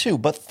 1 or 2,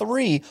 but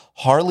 3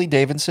 Harley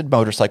Davidson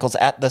motorcycles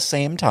at the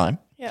same time.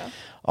 Yeah.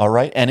 All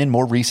right. And in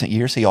more recent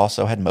years, he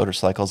also had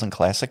motorcycles and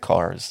classic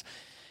cars.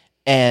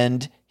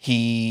 And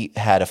he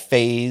had a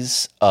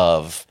phase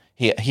of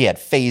he had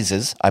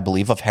phases, I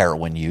believe, of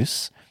heroin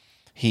use.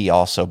 He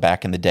also,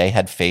 back in the day,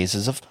 had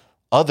phases of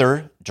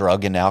other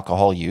drug and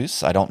alcohol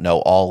use. I don't know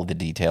all of the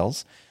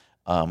details.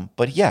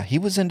 But yeah, he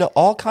was into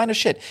all kind of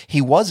shit.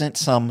 He wasn't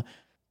some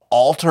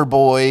altar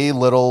boy,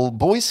 little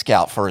Boy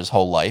Scout for his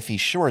whole life. He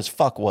sure as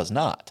fuck was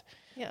not.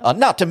 Yeah.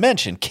 Not to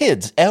mention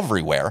kids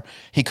everywhere.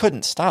 He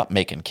couldn't stop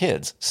making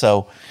kids.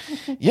 So,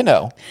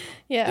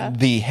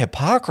 the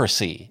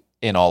hypocrisy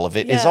in all of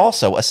it is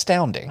also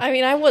astounding. I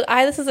mean,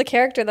 this is a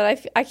character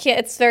that I can't,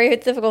 it's very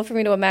difficult for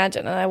me to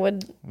imagine. And I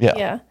would,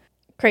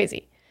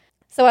 crazy.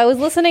 So I was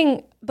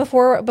listening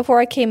before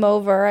I came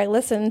over, I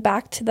listened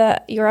back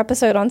to your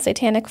episode on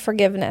satanic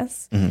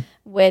forgiveness,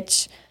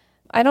 which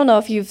I don't know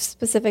if you've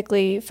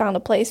specifically found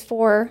a place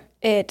for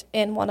it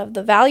in one of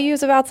the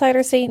values of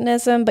outsider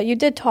Satanism, but you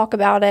did talk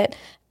about it.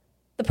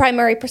 The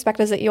primary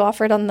perspectives that you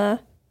offered on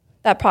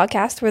that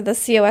podcast were the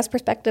COS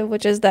perspective,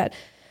 which is that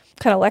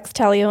kind of lex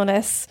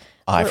talionis.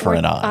 Eye for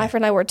an eye. Eye for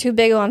an eye. We're too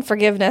big on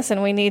forgiveness,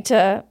 and we need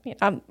to.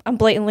 I'm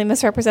blatantly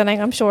misrepresenting,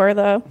 I'm sure,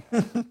 the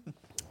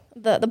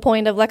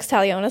point of lex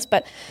talionis,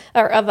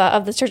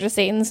 of the Church of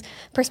Satan's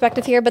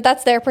perspective here. But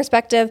that's their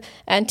perspective,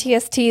 and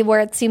TST where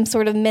it seems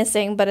sort of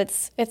missing, but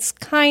it's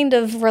kind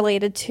of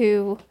related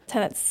to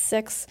Tenet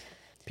 6.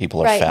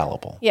 People are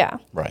fallible. Yeah.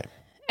 Right.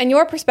 And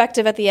your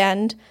perspective at the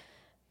end,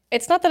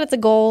 it's not that it's a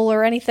goal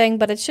or anything,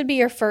 but it should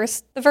be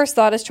the first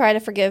thought is try to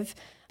forgive.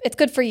 It's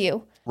good for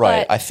you.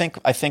 Right. I think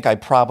I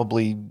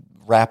probably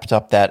wrapped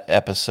up that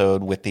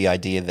episode with the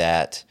idea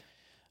that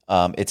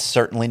it's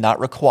certainly not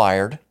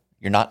required.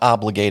 You're not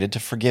obligated to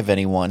forgive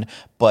anyone,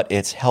 but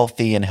it's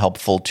healthy and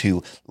helpful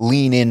to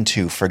lean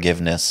into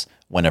forgiveness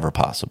whenever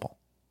possible.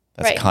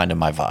 That's kind of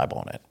my vibe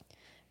on it.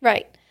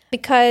 Right.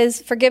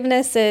 Because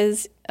forgiveness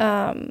is,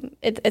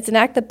 it's an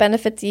act that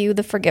benefits you,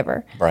 the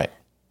forgiver. Right.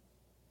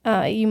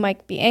 You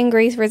might be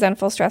angry,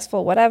 resentful,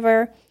 stressful,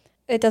 whatever.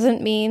 It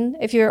doesn't mean,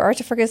 if you are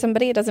to forgive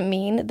somebody, it doesn't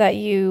mean that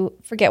you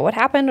forget what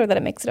happened or that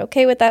it makes it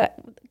okay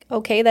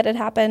that it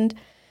happened.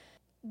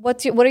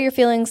 What are your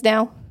feelings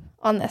now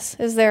on this?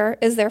 Is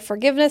there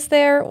forgiveness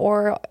there,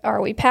 or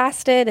are we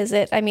past it?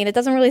 It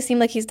doesn't really seem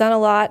like he's done a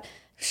lot,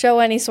 show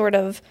any sort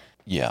of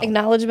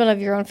acknowledgement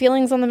of your own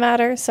feelings on the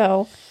matter.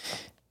 So,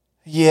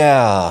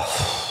 yeah,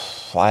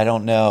 I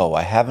don't know.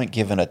 I haven't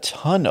given a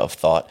ton of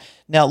thought.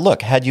 Now,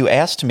 look, had you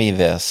asked me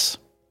this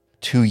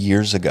 2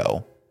 years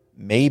ago,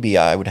 maybe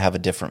I would have a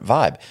different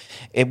vibe.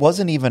 It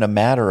wasn't even a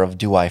matter of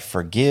do I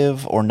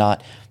forgive or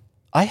not.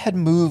 I had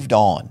moved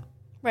on.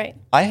 Right.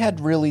 I had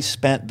really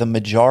spent the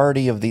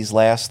majority of these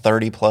last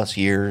 30 plus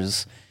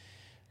years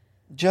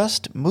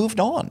just moved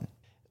on.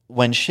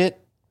 When shit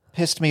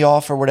pissed me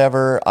off or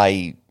whatever,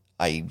 I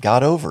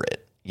got over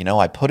it.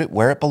 I put it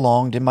where it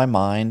belonged in my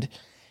mind,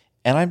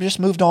 and I just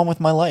moved on with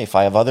my life.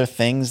 I have other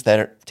things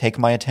that take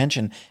my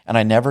attention, and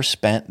I never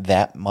spent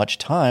that much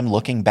time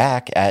looking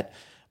back at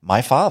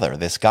my father,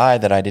 this guy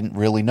that I didn't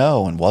really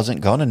know and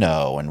wasn't going to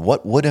know, and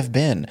what would have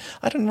been.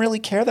 I didn't really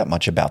care that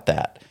much about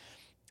that.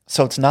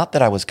 So it's not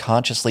that I was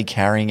consciously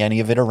carrying any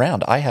of it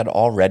around. I had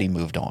already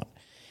moved on.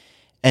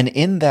 And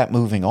in that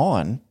moving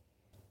on,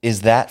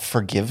 is that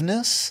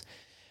forgiveness?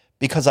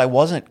 Because I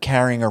wasn't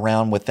carrying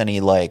around with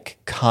any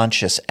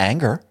conscious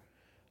anger.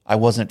 I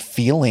wasn't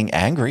feeling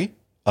angry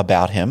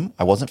about him.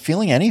 I wasn't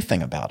feeling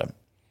anything about him.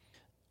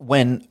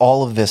 When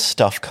all of this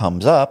stuff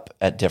comes up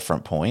at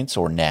different points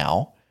or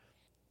now,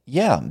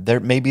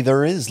 maybe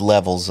there is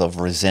levels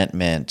of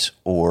resentment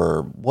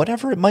or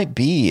whatever it might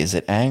be. Is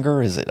it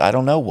anger? Is it, I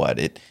don't know what.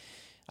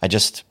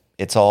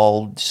 It's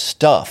all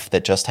stuff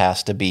that just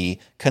has to be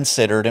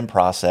considered and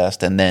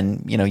processed, and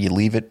then, you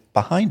leave it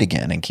behind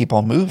again and keep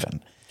on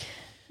moving.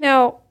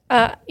 Now,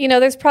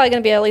 there's probably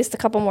going to be at least a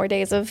couple more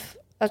days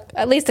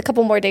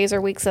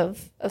or weeks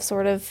of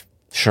sort of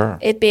sure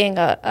it being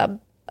a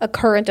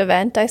current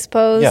event, I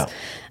suppose. Yeah.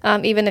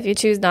 Even if you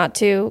choose not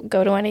to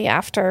go to any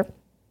after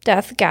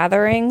death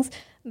gatherings,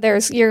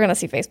 you're going to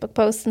see Facebook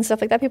posts and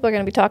stuff like that. People are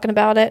going to be talking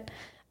about it.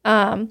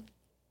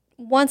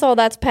 Once all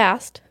that's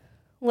passed,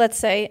 let's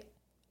say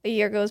a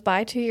year goes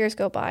by, 2 years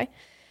go by,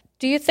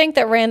 do you think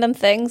that random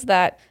things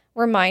that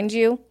remind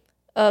you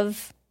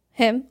of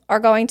him are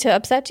going to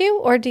upset you,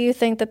 or do you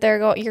think that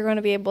you're going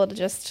to be able to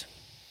just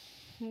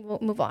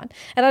move on?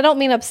 And I don't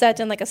mean upset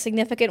in a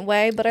significant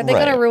way, but are they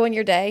going to ruin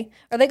your day?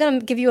 Are they going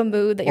to give you a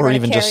mood that you're going to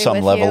carry with you? Or even just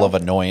some level of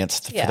annoyance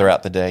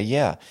throughout the day?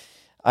 Yeah.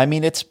 I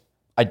mean,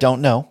 I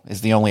don't know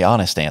is the only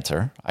honest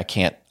answer. I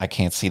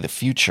can't see the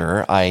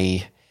future.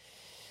 I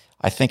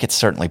think it's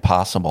certainly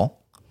possible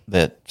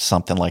that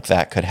something like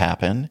that could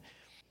happen.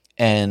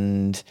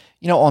 And,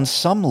 on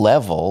some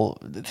level,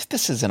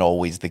 this isn't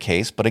always the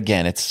case, but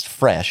again, it's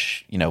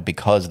fresh,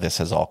 because this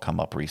has all come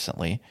up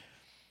recently.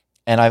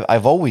 And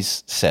I've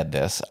always said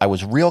this. I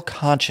was real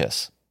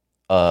conscious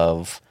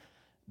of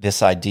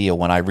this idea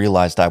when I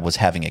realized I was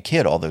having a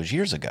kid all those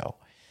years ago,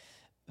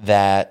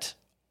 that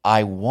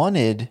I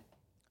wanted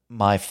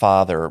my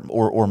father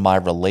or my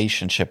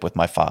relationship with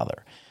my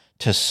father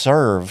to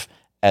serve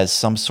as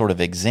some sort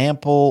of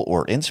example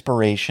or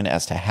inspiration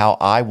as to how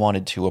I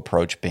wanted to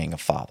approach being a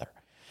father,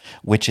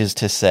 which is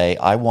to say,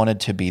 I wanted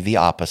to be the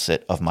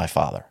opposite of my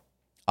father.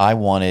 I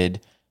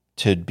wanted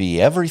to be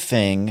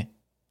everything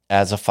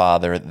as a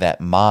father that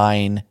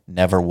mine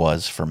never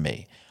was for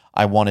me.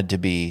 I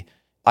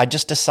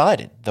just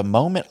decided the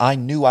moment I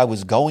knew I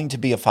was going to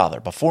be a father,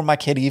 before my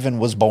kid even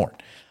was born,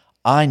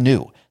 I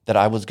knew that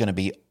I was going to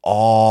be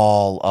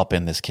all up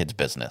in this kid's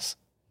business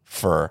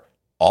for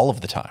all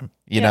of the time.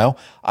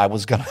 I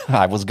was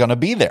gonna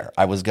be there.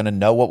 I was gonna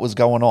know what was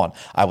going on.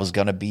 I was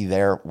gonna be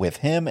there with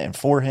him and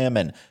for him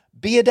and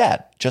be a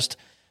dad. Just,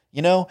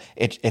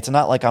 it's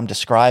not like I'm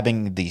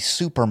describing the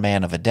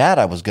Superman of a dad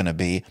I was gonna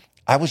be.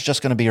 I was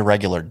just gonna be a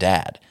regular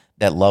dad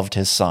that loved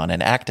his son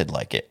and acted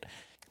like it,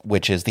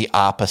 which is the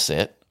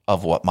opposite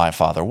of what my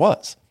father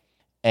was.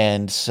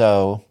 And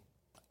so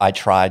I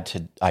tried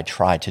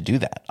to do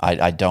that.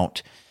 I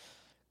don't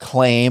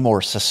claim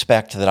or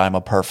suspect that I'm a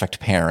perfect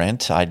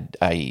parent.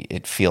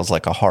 It feels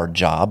like a hard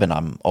job, and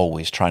I'm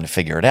always trying to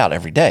figure it out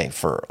every day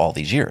for all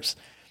these years.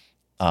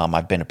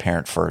 I've been a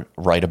parent for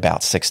right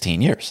about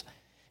 16 years,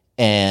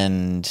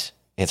 and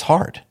it's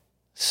hard.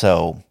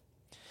 So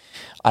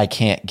I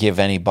can't give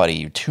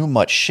anybody too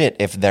much shit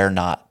if they're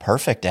not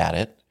perfect at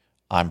it.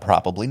 I'm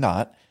probably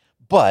not,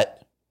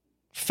 but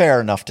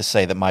fair enough to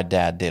say that my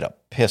dad did a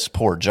piss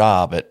poor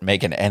job at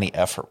making any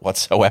effort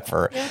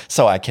whatsoever. Yeah.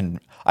 So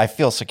I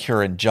feel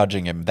secure in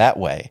judging him that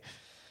way.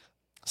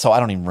 So I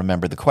don't even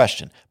remember the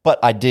question, but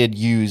I did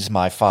use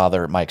my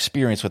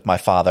experience with my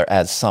father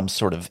as some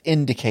sort of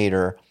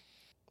indicator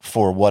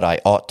for what I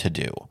ought to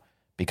do,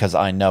 because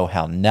I know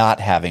how not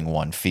having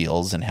one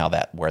feels and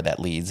where that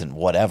leads and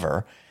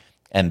whatever,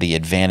 and the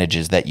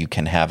advantages that you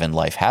can have in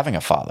life having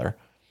a father.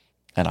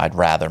 And I'd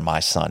rather my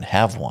son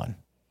have one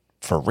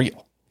for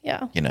real.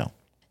 Yeah.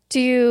 Do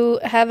you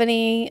have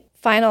any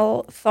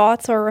final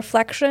thoughts or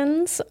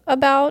reflections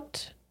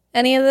about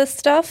any of this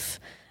stuff?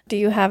 Do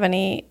you have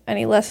any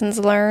lessons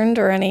learned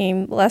or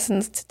any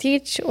lessons to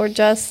teach, or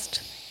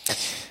just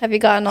have you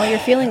gotten all your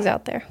feelings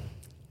out there?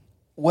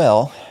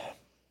 Well,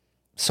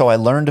 so I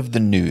learned of the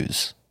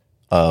news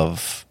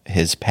of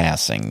his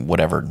passing,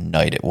 whatever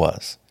night it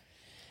was.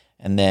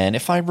 And then,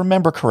 if I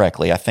remember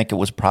correctly, I think it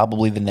was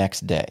probably the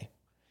next day,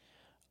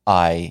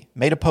 I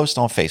made a post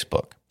on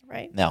Facebook.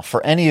 Right. Now,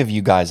 for any of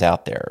you guys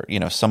out there,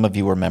 some of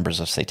you were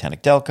members of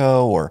Satanic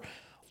Delco, or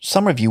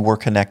some of you were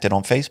connected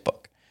on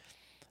Facebook.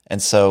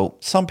 And so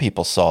some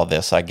people saw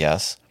this, I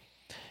guess,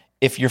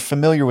 if you're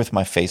familiar with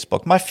my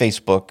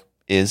Facebook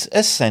is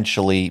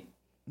essentially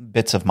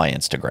bits of my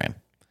Instagram.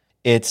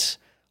 It's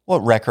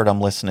what record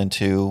I'm listening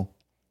to,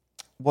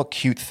 what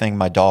cute thing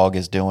my dog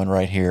is doing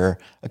right here.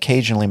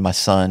 Occasionally my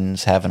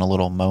son's having a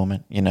little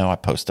moment, I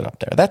post it up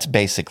there. That's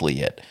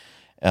basically it.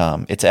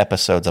 It's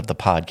episodes of the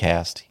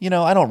podcast.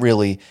 I don't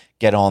really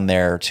get on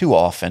there too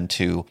often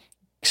to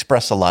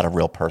express a lot of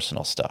real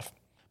personal stuff.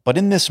 But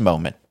in this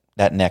moment,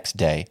 that next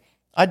day,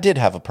 I did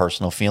have a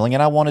personal feeling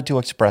and I wanted to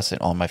express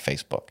it on my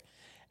Facebook.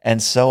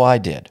 And so I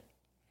did.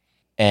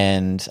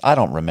 And I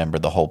don't remember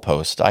the whole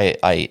post. I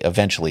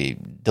eventually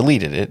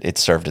deleted it. It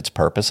served its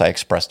purpose. I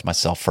expressed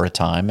myself for a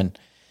time and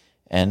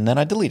then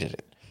I deleted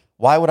it.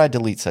 Why would I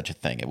delete such a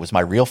thing? It was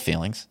my real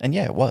feelings. And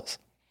yeah, it was.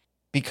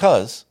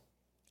 Because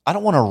I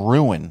don't want to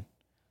ruin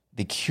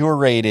the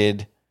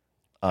curated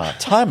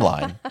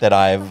timeline that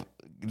I've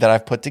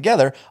put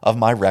together of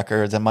my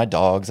records and my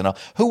dogs and all.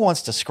 Who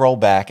wants to scroll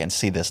back and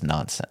see this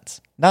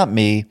nonsense? Not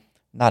me,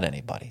 not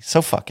anybody.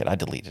 So fuck it, I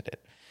deleted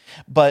it.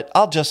 But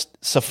I'll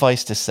just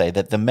suffice to say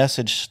that the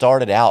message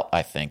started out,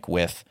 I think,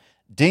 with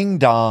ding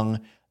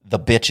dong, the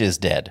bitch is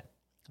dead.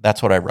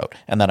 That's what I wrote.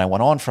 And then I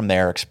went on from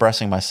there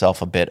expressing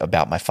myself a bit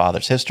about my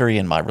father's history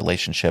and my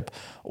relationship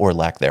or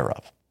lack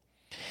thereof.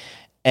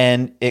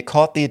 And it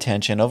caught the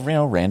attention of,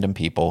 random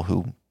people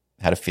who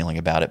had a feeling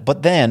about it.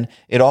 But then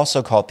it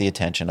also caught the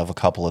attention of a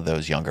couple of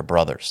those younger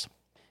brothers.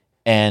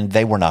 And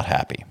they were not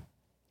happy.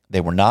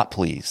 They were not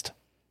pleased.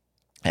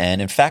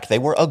 And in fact, they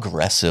were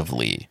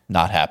aggressively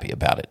not happy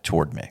about it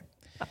toward me.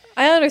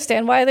 I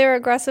understand why they're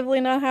aggressively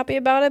not happy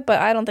about it,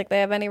 but I don't think they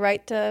have any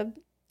right to,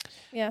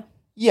 Yeah,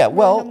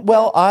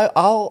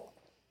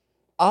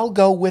 I'll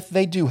go with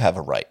they do have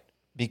a right.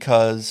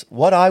 Because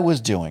what I was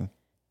doing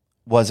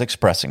was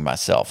expressing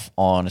myself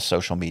on a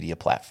social media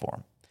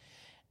platform.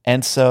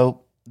 And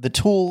so the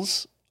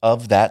tools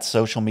of that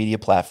social media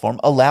platform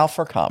allow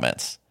for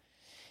comments.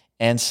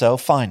 And so,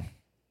 fine,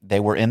 they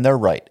were in their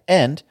right.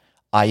 And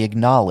I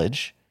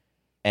acknowledge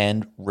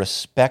and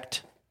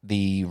respect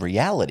the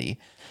reality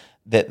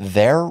that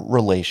their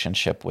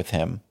relationship with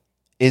him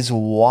is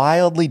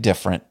wildly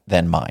different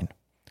than mine.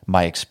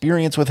 My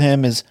experience with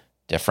him is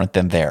different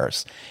than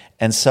theirs.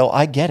 And so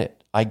I get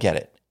it.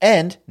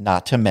 And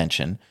not to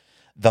mention,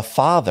 the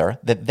father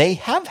that they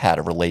have had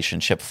a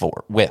relationship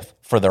with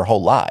for their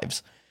whole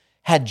lives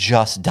had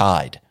just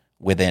died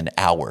within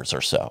hours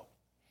or so.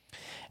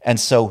 And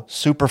so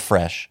super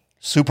fresh,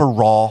 super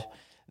raw,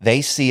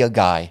 they see a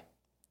guy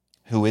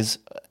who is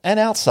an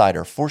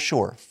outsider for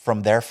sure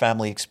from their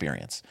family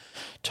experience,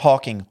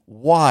 talking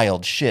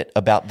wild shit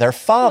about their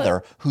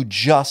father who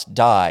just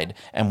died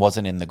and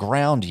wasn't in the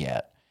ground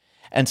yet.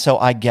 And so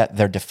I get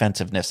their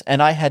defensiveness.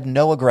 And I had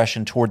no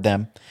aggression toward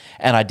them,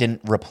 and I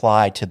didn't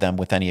reply to them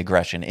with any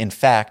aggression. In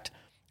fact,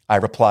 I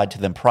replied to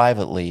them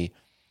privately,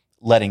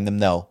 letting them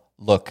know,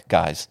 look,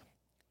 guys,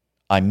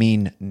 I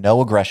mean no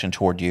aggression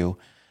toward you.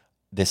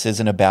 This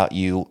isn't about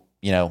you.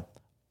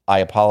 I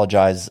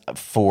apologize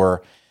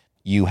for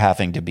you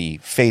having to be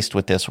faced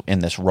with this in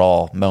this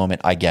raw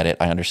moment. I get it.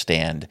 I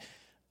understand.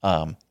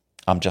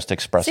 I'm just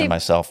expressing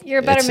myself.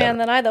 You're a better man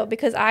than I, though,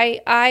 because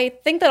I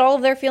think that all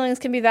of their feelings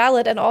can be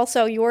valid and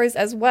also yours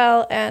as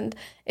well. And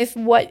if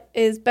what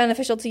is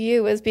beneficial to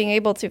you is being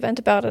able to vent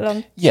about it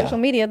on social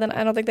media, then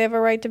I don't think they have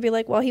a right to be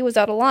like, well, he was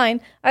out of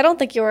line. I don't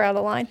think you were out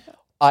of line.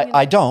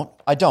 I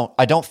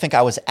don't think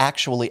I was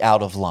actually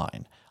out of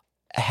line.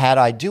 Had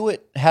I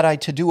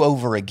to do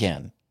over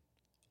again,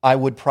 I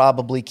would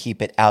probably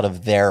keep it out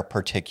of their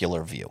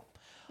particular view.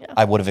 Yeah.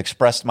 I would have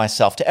expressed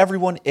myself to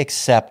everyone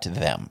except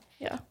them.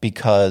 Yeah.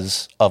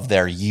 Because of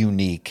their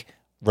unique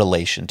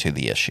relation to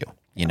the issue,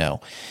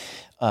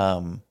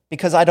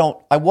 because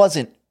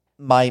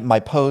my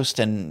post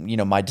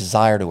and, my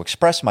desire to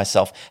express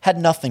myself had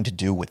nothing to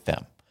do with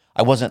them.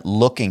 I wasn't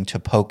looking to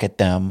poke at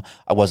them.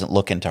 I wasn't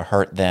looking to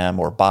hurt them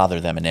or bother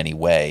them in any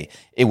way.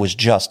 It was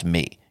just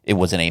me. It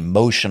was an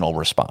emotional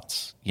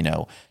response,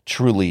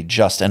 truly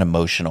just an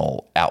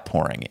emotional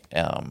outpouring.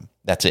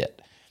 That's it.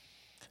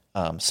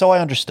 So I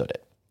understood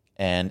it.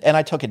 And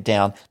I took it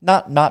down,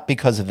 not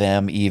because of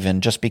them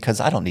even, just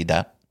because I don't need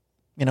that.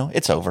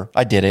 It's over.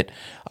 I did it.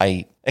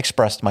 I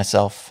expressed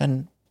myself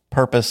and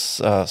purpose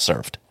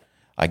served,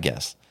 I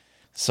guess.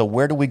 So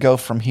where do we go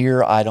from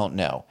here? I don't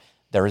know.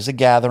 There is a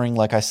gathering,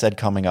 like I said,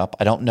 coming up.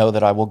 I don't know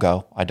that I will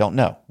go. I don't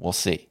know. We'll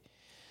see.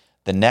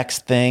 The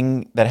next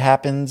thing that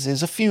happens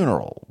is a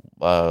funeral.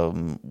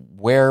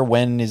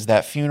 When is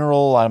that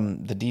funeral?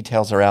 The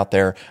details are out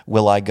there.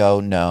 Will I go?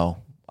 No.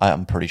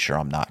 I'm pretty sure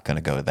I'm not going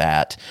to go to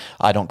that.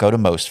 I don't go to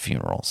most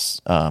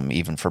funerals,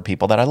 even for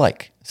people that I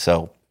like.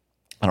 So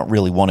I don't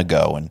really want to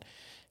go and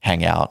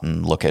hang out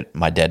and look at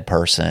my dead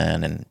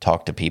person and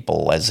talk to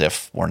people as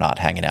if we're not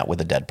hanging out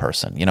with a dead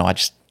person.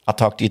 I'll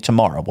talk to you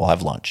tomorrow. We'll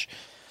have lunch.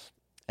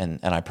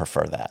 And I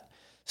prefer that.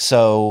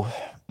 So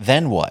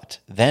then what?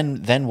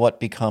 Then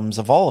what becomes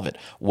of all of it?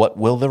 What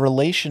will the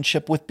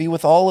relationship be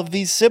with all of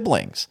these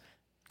siblings?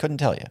 Couldn't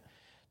tell you.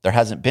 There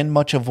hasn't been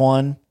much of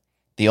one.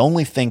 The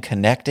only thing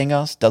connecting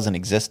us doesn't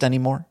exist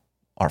anymore,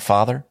 our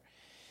father.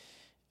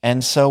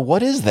 And so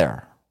what is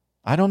there?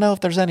 I don't know if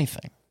there's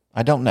anything.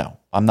 I don't know.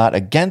 I'm not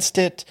against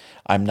it.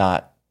 I'm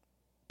not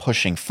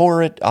pushing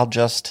for it.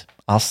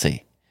 I'll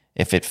see.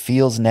 If it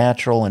feels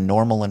natural and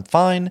normal and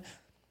fine,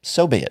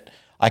 so be it.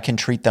 I can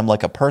treat them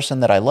like a person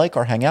that I like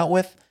or hang out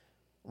with,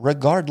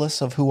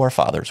 regardless of who our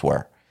fathers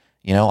were.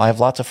 You know, I have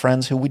lots of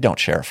friends who we don't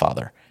share a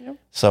father. Yep.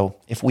 So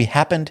if we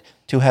happened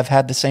to have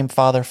had the same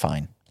father,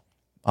 fine.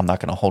 I'm not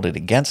going to hold it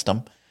against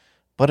them,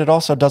 but it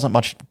also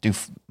doesn't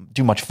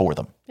do much for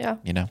them. Yeah.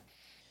 You know?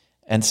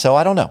 And so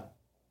I don't know.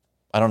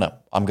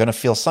 I'm going to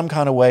feel some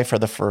kind of way for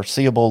the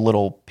foreseeable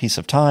little piece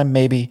of time,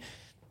 maybe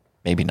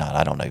not.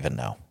 I don't even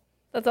know.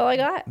 That's all I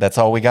got. That's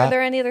all we got? Are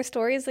there any other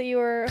stories that you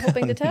were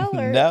hoping to tell?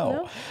 Or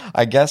No,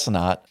 I guess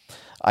not.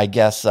 I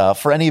guess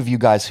for any of you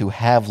guys who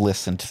have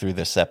listened through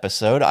this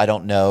episode, I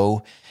don't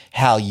know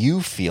how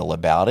you feel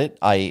about it.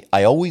 I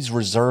always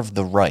reserve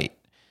the right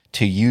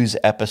to use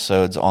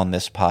episodes on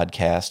this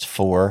podcast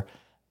for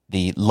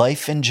the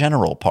life in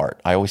general part.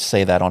 I always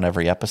say that on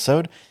every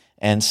episode.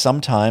 And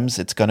sometimes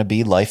it's going to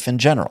be life in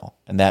general.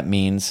 And that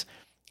means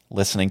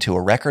listening to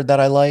a record that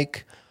I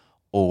like,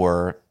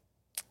 or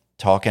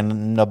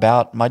talking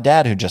about my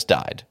dad who just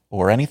died,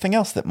 or anything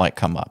else that might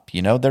come up.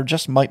 You know, there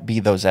just might be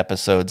those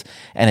episodes,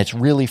 and it's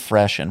really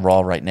fresh and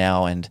raw right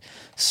now. And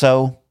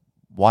so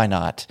why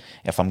not?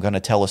 If I'm going to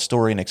tell a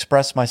story and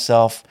express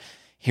myself,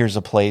 here's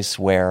a place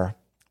where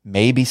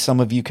maybe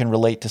some of you can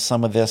relate to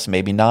some of this,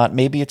 maybe not.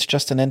 Maybe it's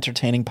just an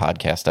entertaining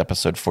podcast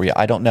episode for you.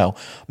 I don't know.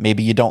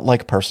 Maybe you don't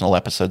like personal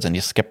episodes and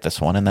you skip this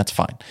one, and that's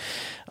fine.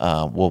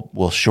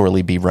 We'll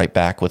surely be right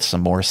back with some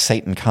more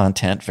Satan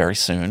content very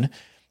soon.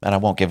 And I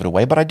won't give it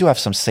away, but I do have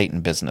some Satan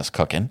business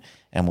cooking,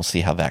 and we'll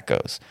see how that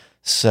goes.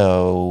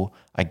 So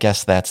I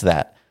guess that's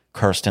that.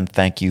 Kirsten,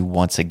 thank you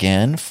once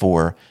again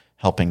for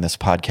helping this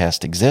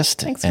podcast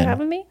exist. Thanks for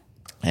having me.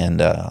 And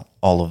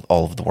all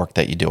of the work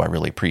that you do. I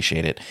really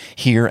appreciate it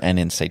here and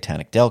in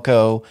Satanic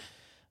Delco.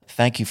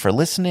 Thank you for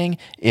listening.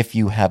 If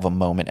you have a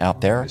moment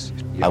out there,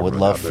 I would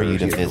love for you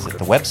to visit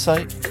the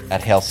website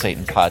at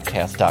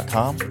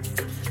hailsatanpodcast.com.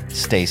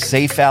 Stay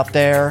safe out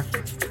there,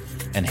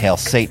 and hail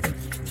Satan.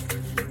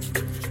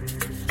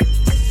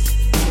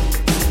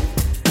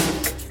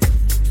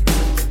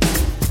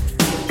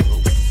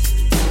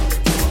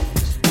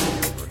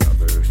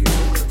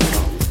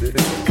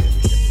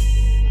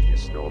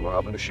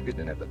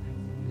 Schütten hebben.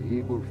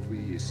 Die boer voor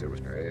je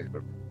zelfs krijgen.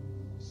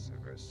 Ze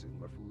was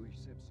maar voor je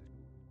zelfs.